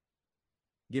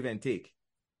 give and take.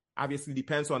 Obviously,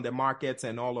 depends on the markets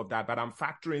and all of that, but I'm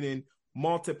factoring in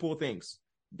multiple things.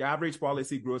 The average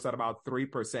policy grows at about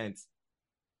 3%.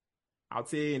 I'd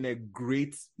say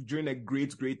during a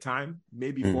great time,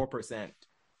 maybe 4%.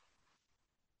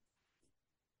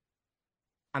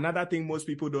 Another thing most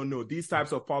people don't know, these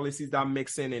types of policies that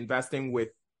mix in investing with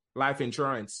life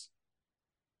insurance,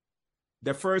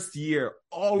 the first year,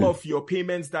 all of your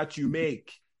payments that you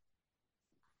make,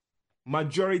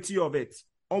 majority of it,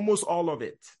 almost all of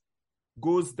it,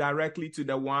 goes directly to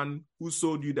the one who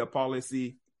sold you the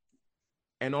policy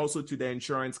and also to the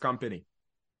insurance company.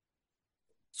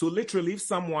 So literally, if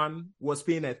someone was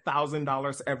paying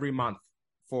 $1,000 every month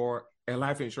for a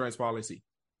life insurance policy,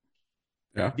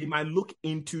 they might look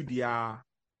into their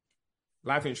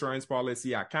life insurance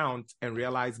policy account and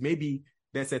realize maybe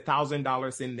there's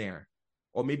 $1,000 in there,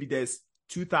 or maybe there's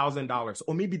 $2,000,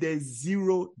 or maybe there's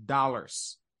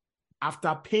 $0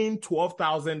 after paying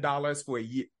 $12,000 for a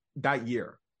year, that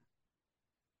year.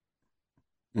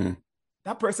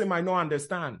 That person might not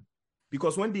understand.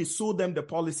 Because when they sold them the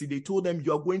policy, they told them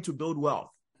you're going to build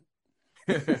wealth.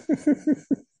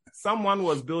 Someone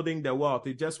was building the wealth.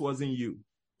 It just wasn't you.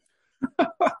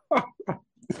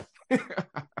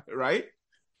 Right?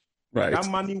 Right. That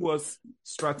money was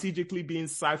strategically being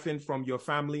siphoned from your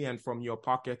family and from your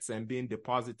pockets and being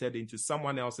deposited into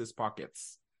someone else's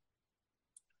pockets.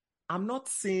 I'm not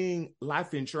saying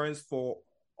life insurance for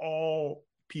all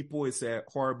people is a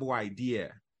horrible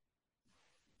idea.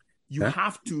 You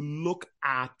have to look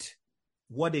at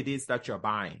what it is that you're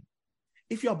buying.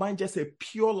 If you're buying just a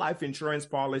pure life insurance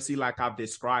policy, like I've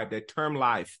described, a term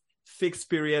life, fixed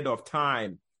period of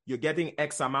time, you're getting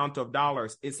X amount of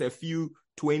dollars, it's a few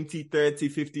 $20,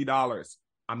 $30, $50.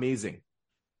 Amazing.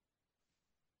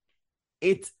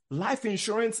 Life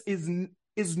insurance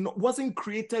wasn't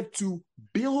created to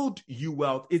build you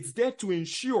wealth. It's there to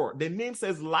insure. The name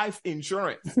says life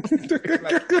insurance.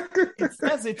 It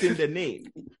says it in the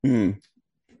name.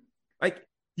 Like,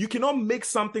 you cannot make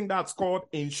something that's called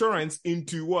insurance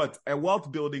into what? A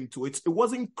wealth building tool. It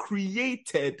wasn't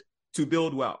created to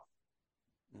build wealth.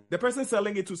 The person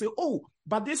selling it to say, oh,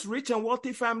 but this rich and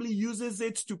wealthy family uses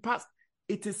it to pass.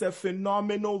 It is a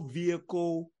phenomenal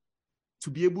vehicle to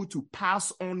be able to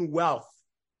pass on wealth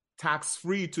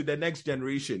tax-free to the next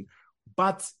generation.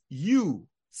 But you,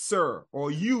 sir,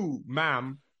 or you,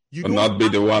 ma'am, you don't not be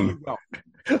the one.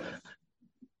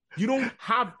 You don't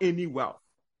have any wealth.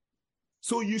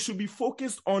 So you should be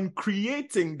focused on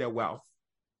creating the wealth,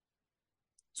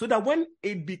 so that when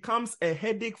it becomes a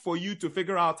headache for you to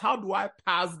figure out, how do I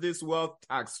pass this wealth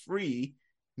tax-free?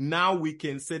 Now we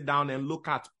can sit down and look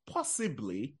at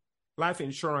possibly life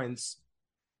insurance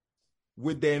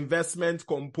with the investment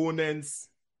components.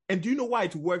 And do you know why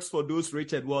it works for those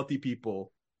rich and wealthy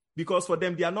people? Because for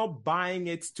them, they are not buying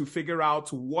it to figure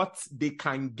out what they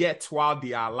can get while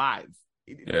they are alive.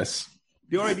 Yes.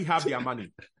 They already have their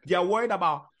money. They are worried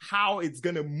about how it's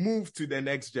going to move to the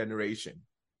next generation.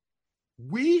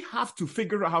 We have to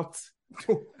figure out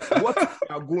what we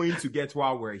are going to get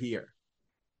while we're here.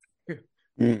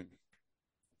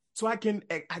 So I can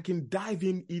dive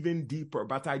in even deeper,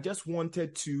 but I just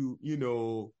wanted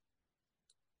to,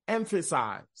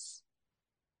 emphasize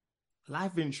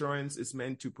life insurance is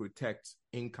meant to protect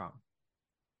income,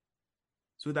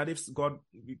 so that if God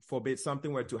forbid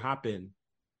something were to happen,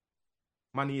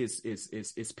 money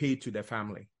is paid to the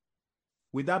family.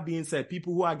 With that being said,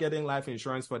 people who are getting life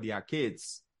insurance for their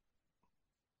kids,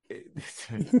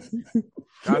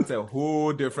 that's a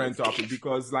whole different topic,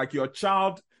 because like your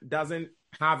child doesn't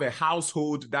have a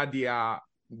household that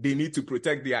they need to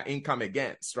protect their income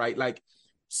against, right? Like,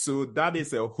 so that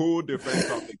is a whole different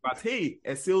topic. But hey,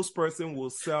 a salesperson will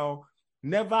sell,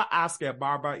 never ask a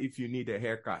barber if you need a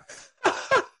haircut.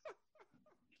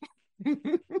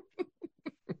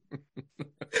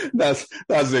 That's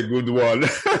a good one.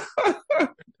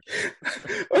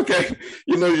 Okay,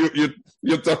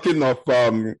 you're talking of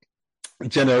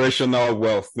generational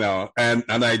wealth now, and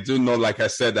I do know, like I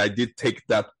said, I did take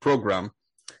that program,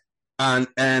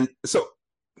 and so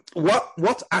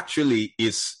what actually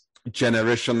is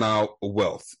generational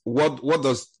wealth? What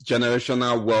does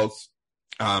generational wealth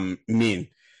mean,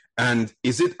 and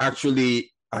is it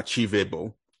actually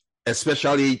achievable,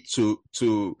 especially to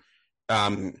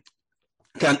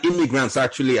can immigrants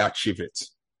actually achieve it?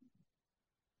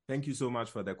 Thank you so much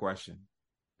for the question.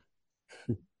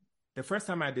 The first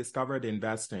time I discovered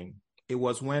investing, it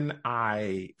was when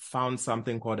I found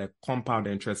something called a compound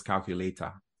interest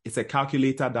calculator. It's a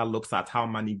calculator that looks at how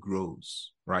money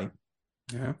grows, right?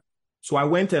 Yeah. So I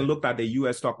went and looked at the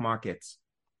US stock market.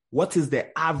 What is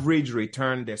the average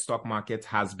return the stock market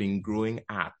has been growing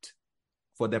at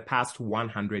for the past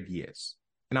 100 years?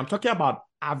 And I'm talking about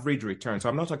average return. So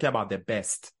I'm not talking about the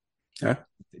best. Yeah.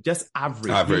 Just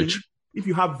average. Average. If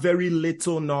you have very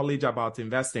little knowledge about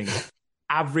investing,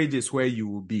 average is where you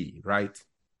will be, right?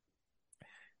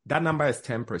 That number is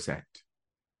 10%.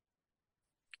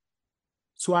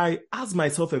 So I asked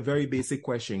myself a very basic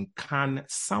question. Can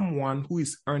someone who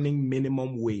is earning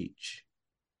minimum wage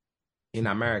in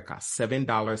America,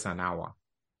 $7 an hour,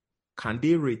 can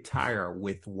they retire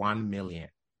with 1 million?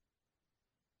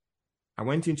 I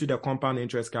went into the compound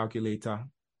interest calculator.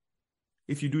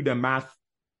 If you do the math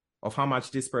of how much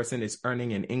this person is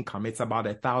earning in income, it's about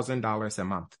 $1,000 a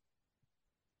month.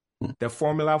 The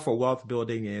formula for wealth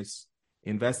building is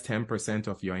invest 10%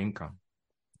 of your income.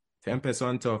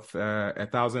 10% of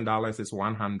 $1,000 is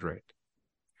 100.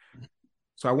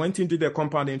 So I went into the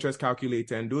compound interest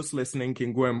calculator, and those listening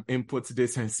can go and input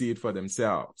this and see it for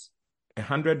themselves.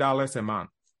 $100 a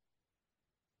month.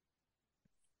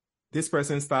 This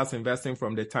person starts investing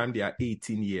from the time they are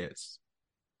 18 years.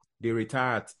 They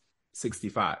retire at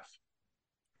 65.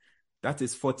 That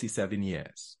is 47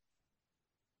 years.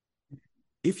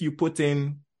 If you put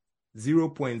in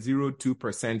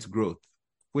 0.02% growth,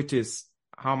 which is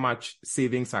how much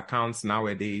savings accounts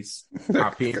nowadays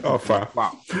are paying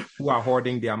who are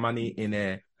hoarding their money in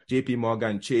a JP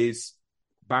Morgan, Chase,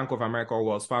 Bank of America, or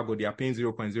Wells Fargo, they are paying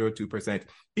 0.02%.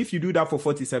 If you do that for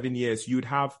 47 years, you'd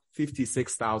have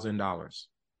 $56,000.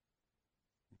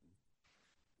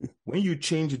 When you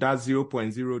change that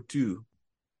 0.02 to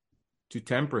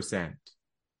 10%,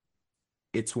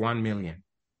 it's 1 million.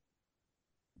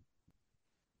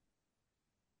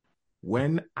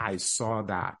 When I saw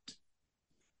that,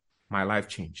 my life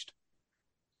changed.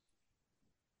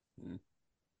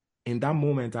 In that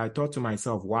moment, I thought to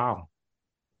myself, wow,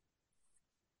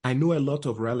 I know a lot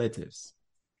of relatives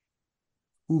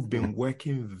who've been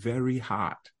working very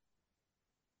hard,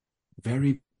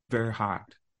 very, very hard.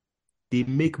 They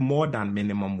make more than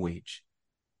minimum wage,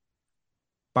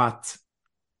 but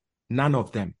none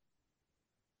of them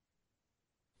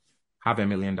have $1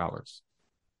 million.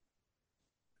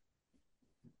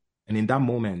 And in that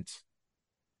moment,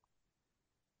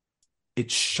 it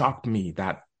shocked me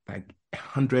that like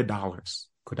 $100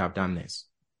 could have done this.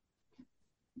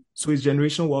 So is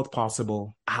generational wealth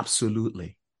possible?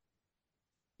 Absolutely.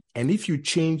 And if you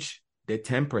change the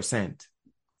 10%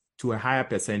 to a higher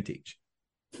percentage,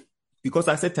 because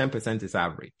I said 10% is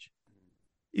average,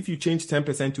 if you change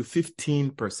 10% to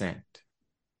 15%,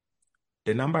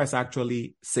 the number is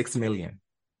actually 6 million.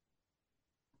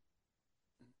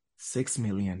 $6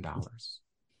 million.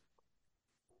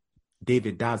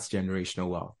 David, that's generational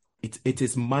wealth. It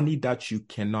is money that you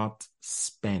cannot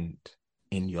spend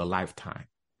in your lifetime.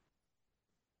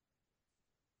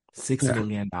 $6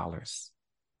 million.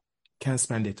 Can't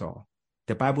spend it all.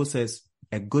 The Bible says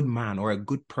a good man or a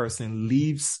good person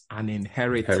leaves an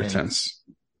inheritance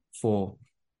for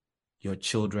your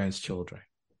children's children.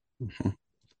 Mm-hmm.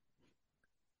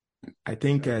 I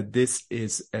think this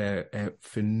is a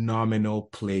phenomenal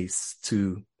place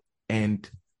to end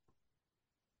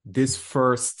this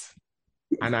first,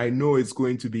 and I know it's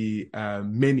going to be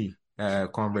many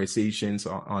conversations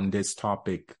on this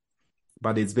topic,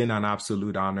 but it's been an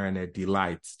absolute honor and a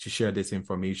delight to share this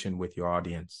information with your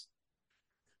audience.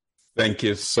 Thank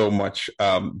you so much,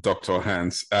 Dr.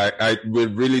 Hans. I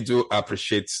really do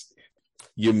appreciate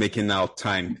you making out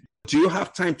time. Do you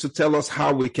have time to tell us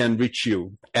how we can reach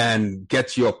you and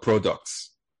get your products?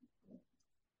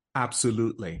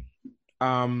 Absolutely.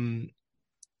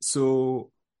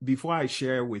 So before I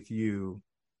share with you,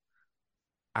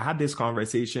 I had this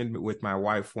conversation with my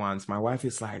wife once. My wife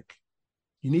is like,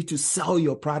 you need to sell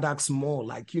your products more,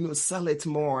 like, sell it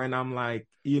more. And I'm like,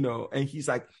 and she's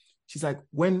like,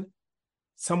 when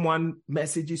someone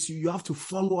messages you, you have to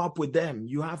follow up with them.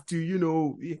 You have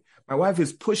to, my wife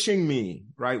is pushing me,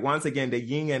 right? Once again, the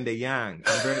yin and the yang.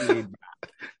 I'm very laid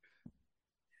back.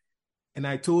 And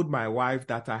I told my wife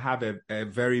that I have a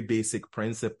very basic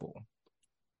principle.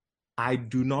 I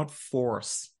do not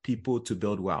force people to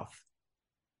build wealth.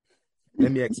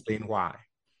 Let me explain why.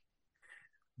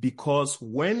 Because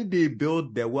when they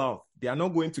build their wealth, they are not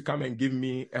going to come and give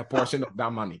me a portion of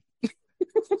that money.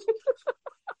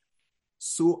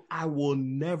 So I will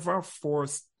never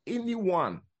force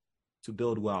anyone to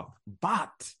build wealth,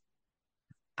 but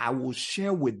I will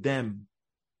share with them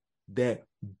the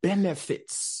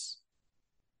benefits,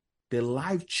 the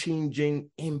life-changing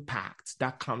impact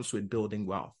that comes with building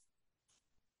wealth,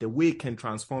 the way it can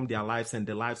transform their lives and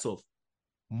the lives of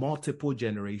multiple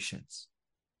generations.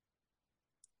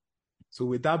 So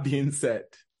with that being said,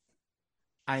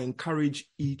 I encourage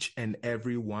each and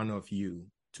every one of you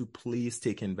to please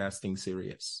take investing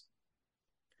serious.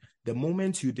 The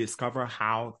moment you discover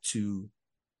how to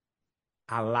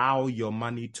allow your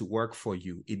money to work for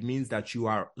you, it means that you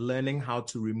are learning how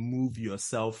to remove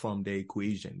yourself from the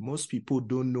equation. Most people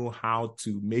don't know how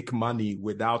to make money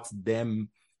without them,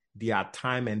 their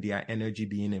time and their energy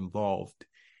being involved.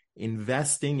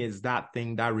 Investing is that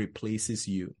thing that replaces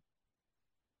you.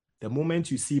 The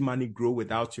moment you see money grow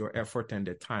without your effort and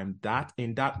the time, that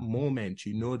in that moment,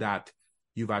 you know that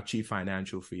you've achieved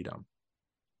financial freedom.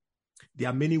 There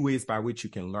are many ways by which you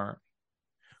can learn.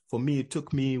 For me, it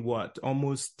took me,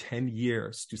 almost 10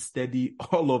 years to study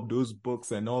all of those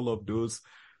books and all of those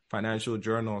financial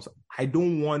journals. I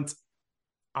don't want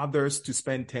others to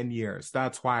spend 10 years.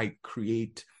 That's why I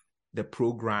create the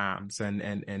programs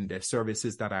and the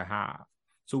services that I have.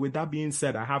 So with that being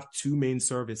said, I have two main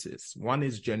services. One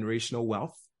is generational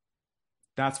wealth.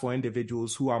 That's for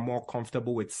individuals who are more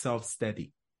comfortable with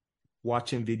self-study,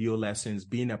 watching video lessons,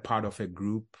 being a part of a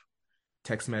group,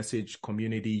 text message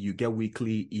community. You get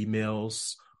weekly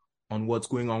emails on what's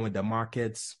going on with the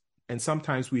markets, And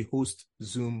sometimes we host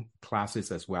Zoom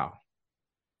classes as well.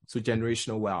 So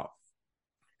generational wealth.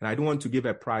 And I don't want to give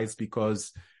a price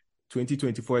because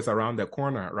 2024 is around the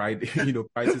corner, right?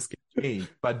 Prices can change.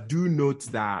 But do note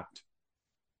that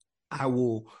I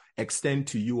will extend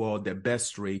to you all the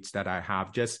best rates that I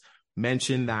have. Just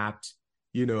mention that,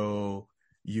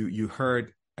 you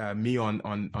heard me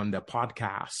on the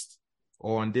podcast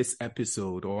or on this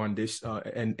episode or on this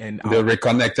and the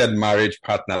Reconnected Marriage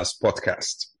Partners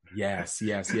podcast. Yes.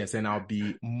 And I'll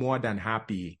be more than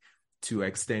happy to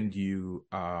extend you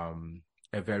a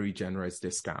very generous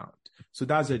discount. So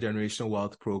that's a generational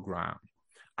wealth program.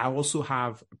 I also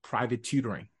have private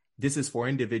tutoring. This is for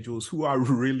individuals who are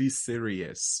really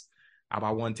serious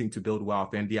about wanting to build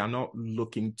wealth, and they are not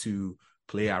looking to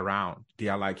play around. They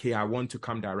are like, hey, I want to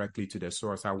come directly to the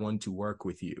source. I want to work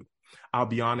with you. I'll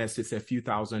be honest, it's a few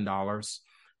 $1,000s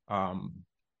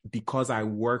because I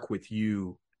work with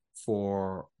you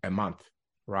for a month,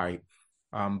 right?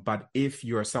 But if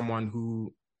you're someone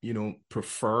who,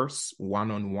 prefers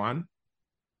one-on-one,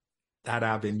 that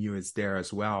avenue is there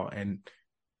as well. And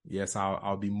yes,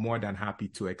 I'll be more than happy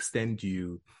to extend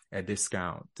you a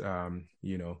discount,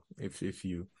 if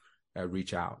you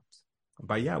reach out.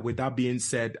 But yeah, with that being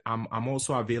said, I'm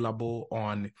also available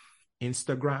on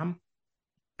Instagram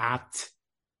at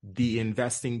The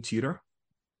Investing Tutor.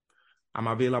 I'm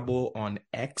available on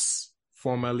X,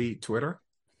 formerly Twitter,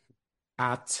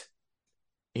 at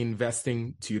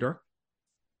Investing Tutor,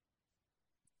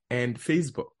 and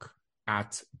Facebook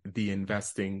at The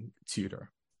Investing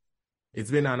Tutor.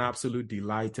 It's been an absolute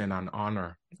delight and an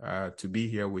honor to be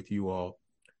here with you all.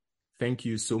 Thank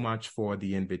you so much for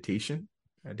the invitation,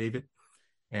 David.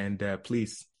 And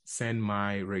please send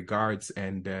my regards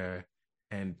and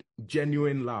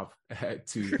genuine love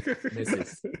to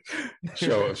Mrs.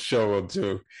 Sure will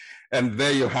do. And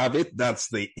there you have it. That's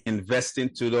the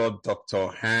Investing Tutor, Dr.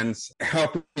 Hans,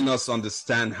 helping us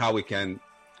understand how we can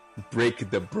break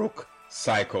the broke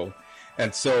cycle.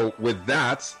 And so with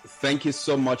that, thank you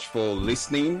so much for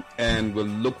listening, and we'll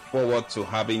look forward to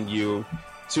having you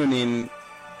tune in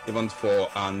even for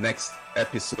our next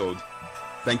episode.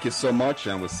 Thank you so much,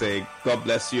 and we'll say God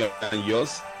bless you and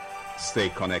yours. Stay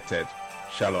connected.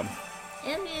 Shalom.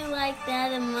 If you like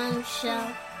that among show,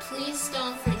 please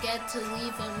don't forget to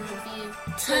leave a review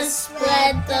to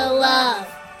spread the love.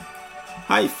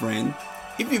 Hi friend,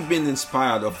 if you've been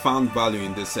inspired or found value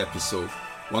in this episode,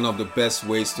 one of the best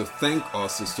ways to thank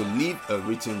us is to leave a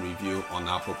written review on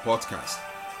Apple Podcast.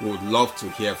 We would love to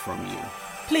hear from you.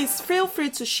 Please feel free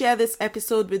to share this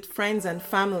episode with friends and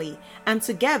family, and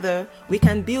together we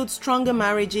can build stronger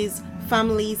marriages,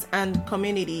 families, and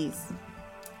communities.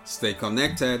 Stay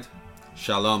connected.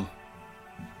 Shalom.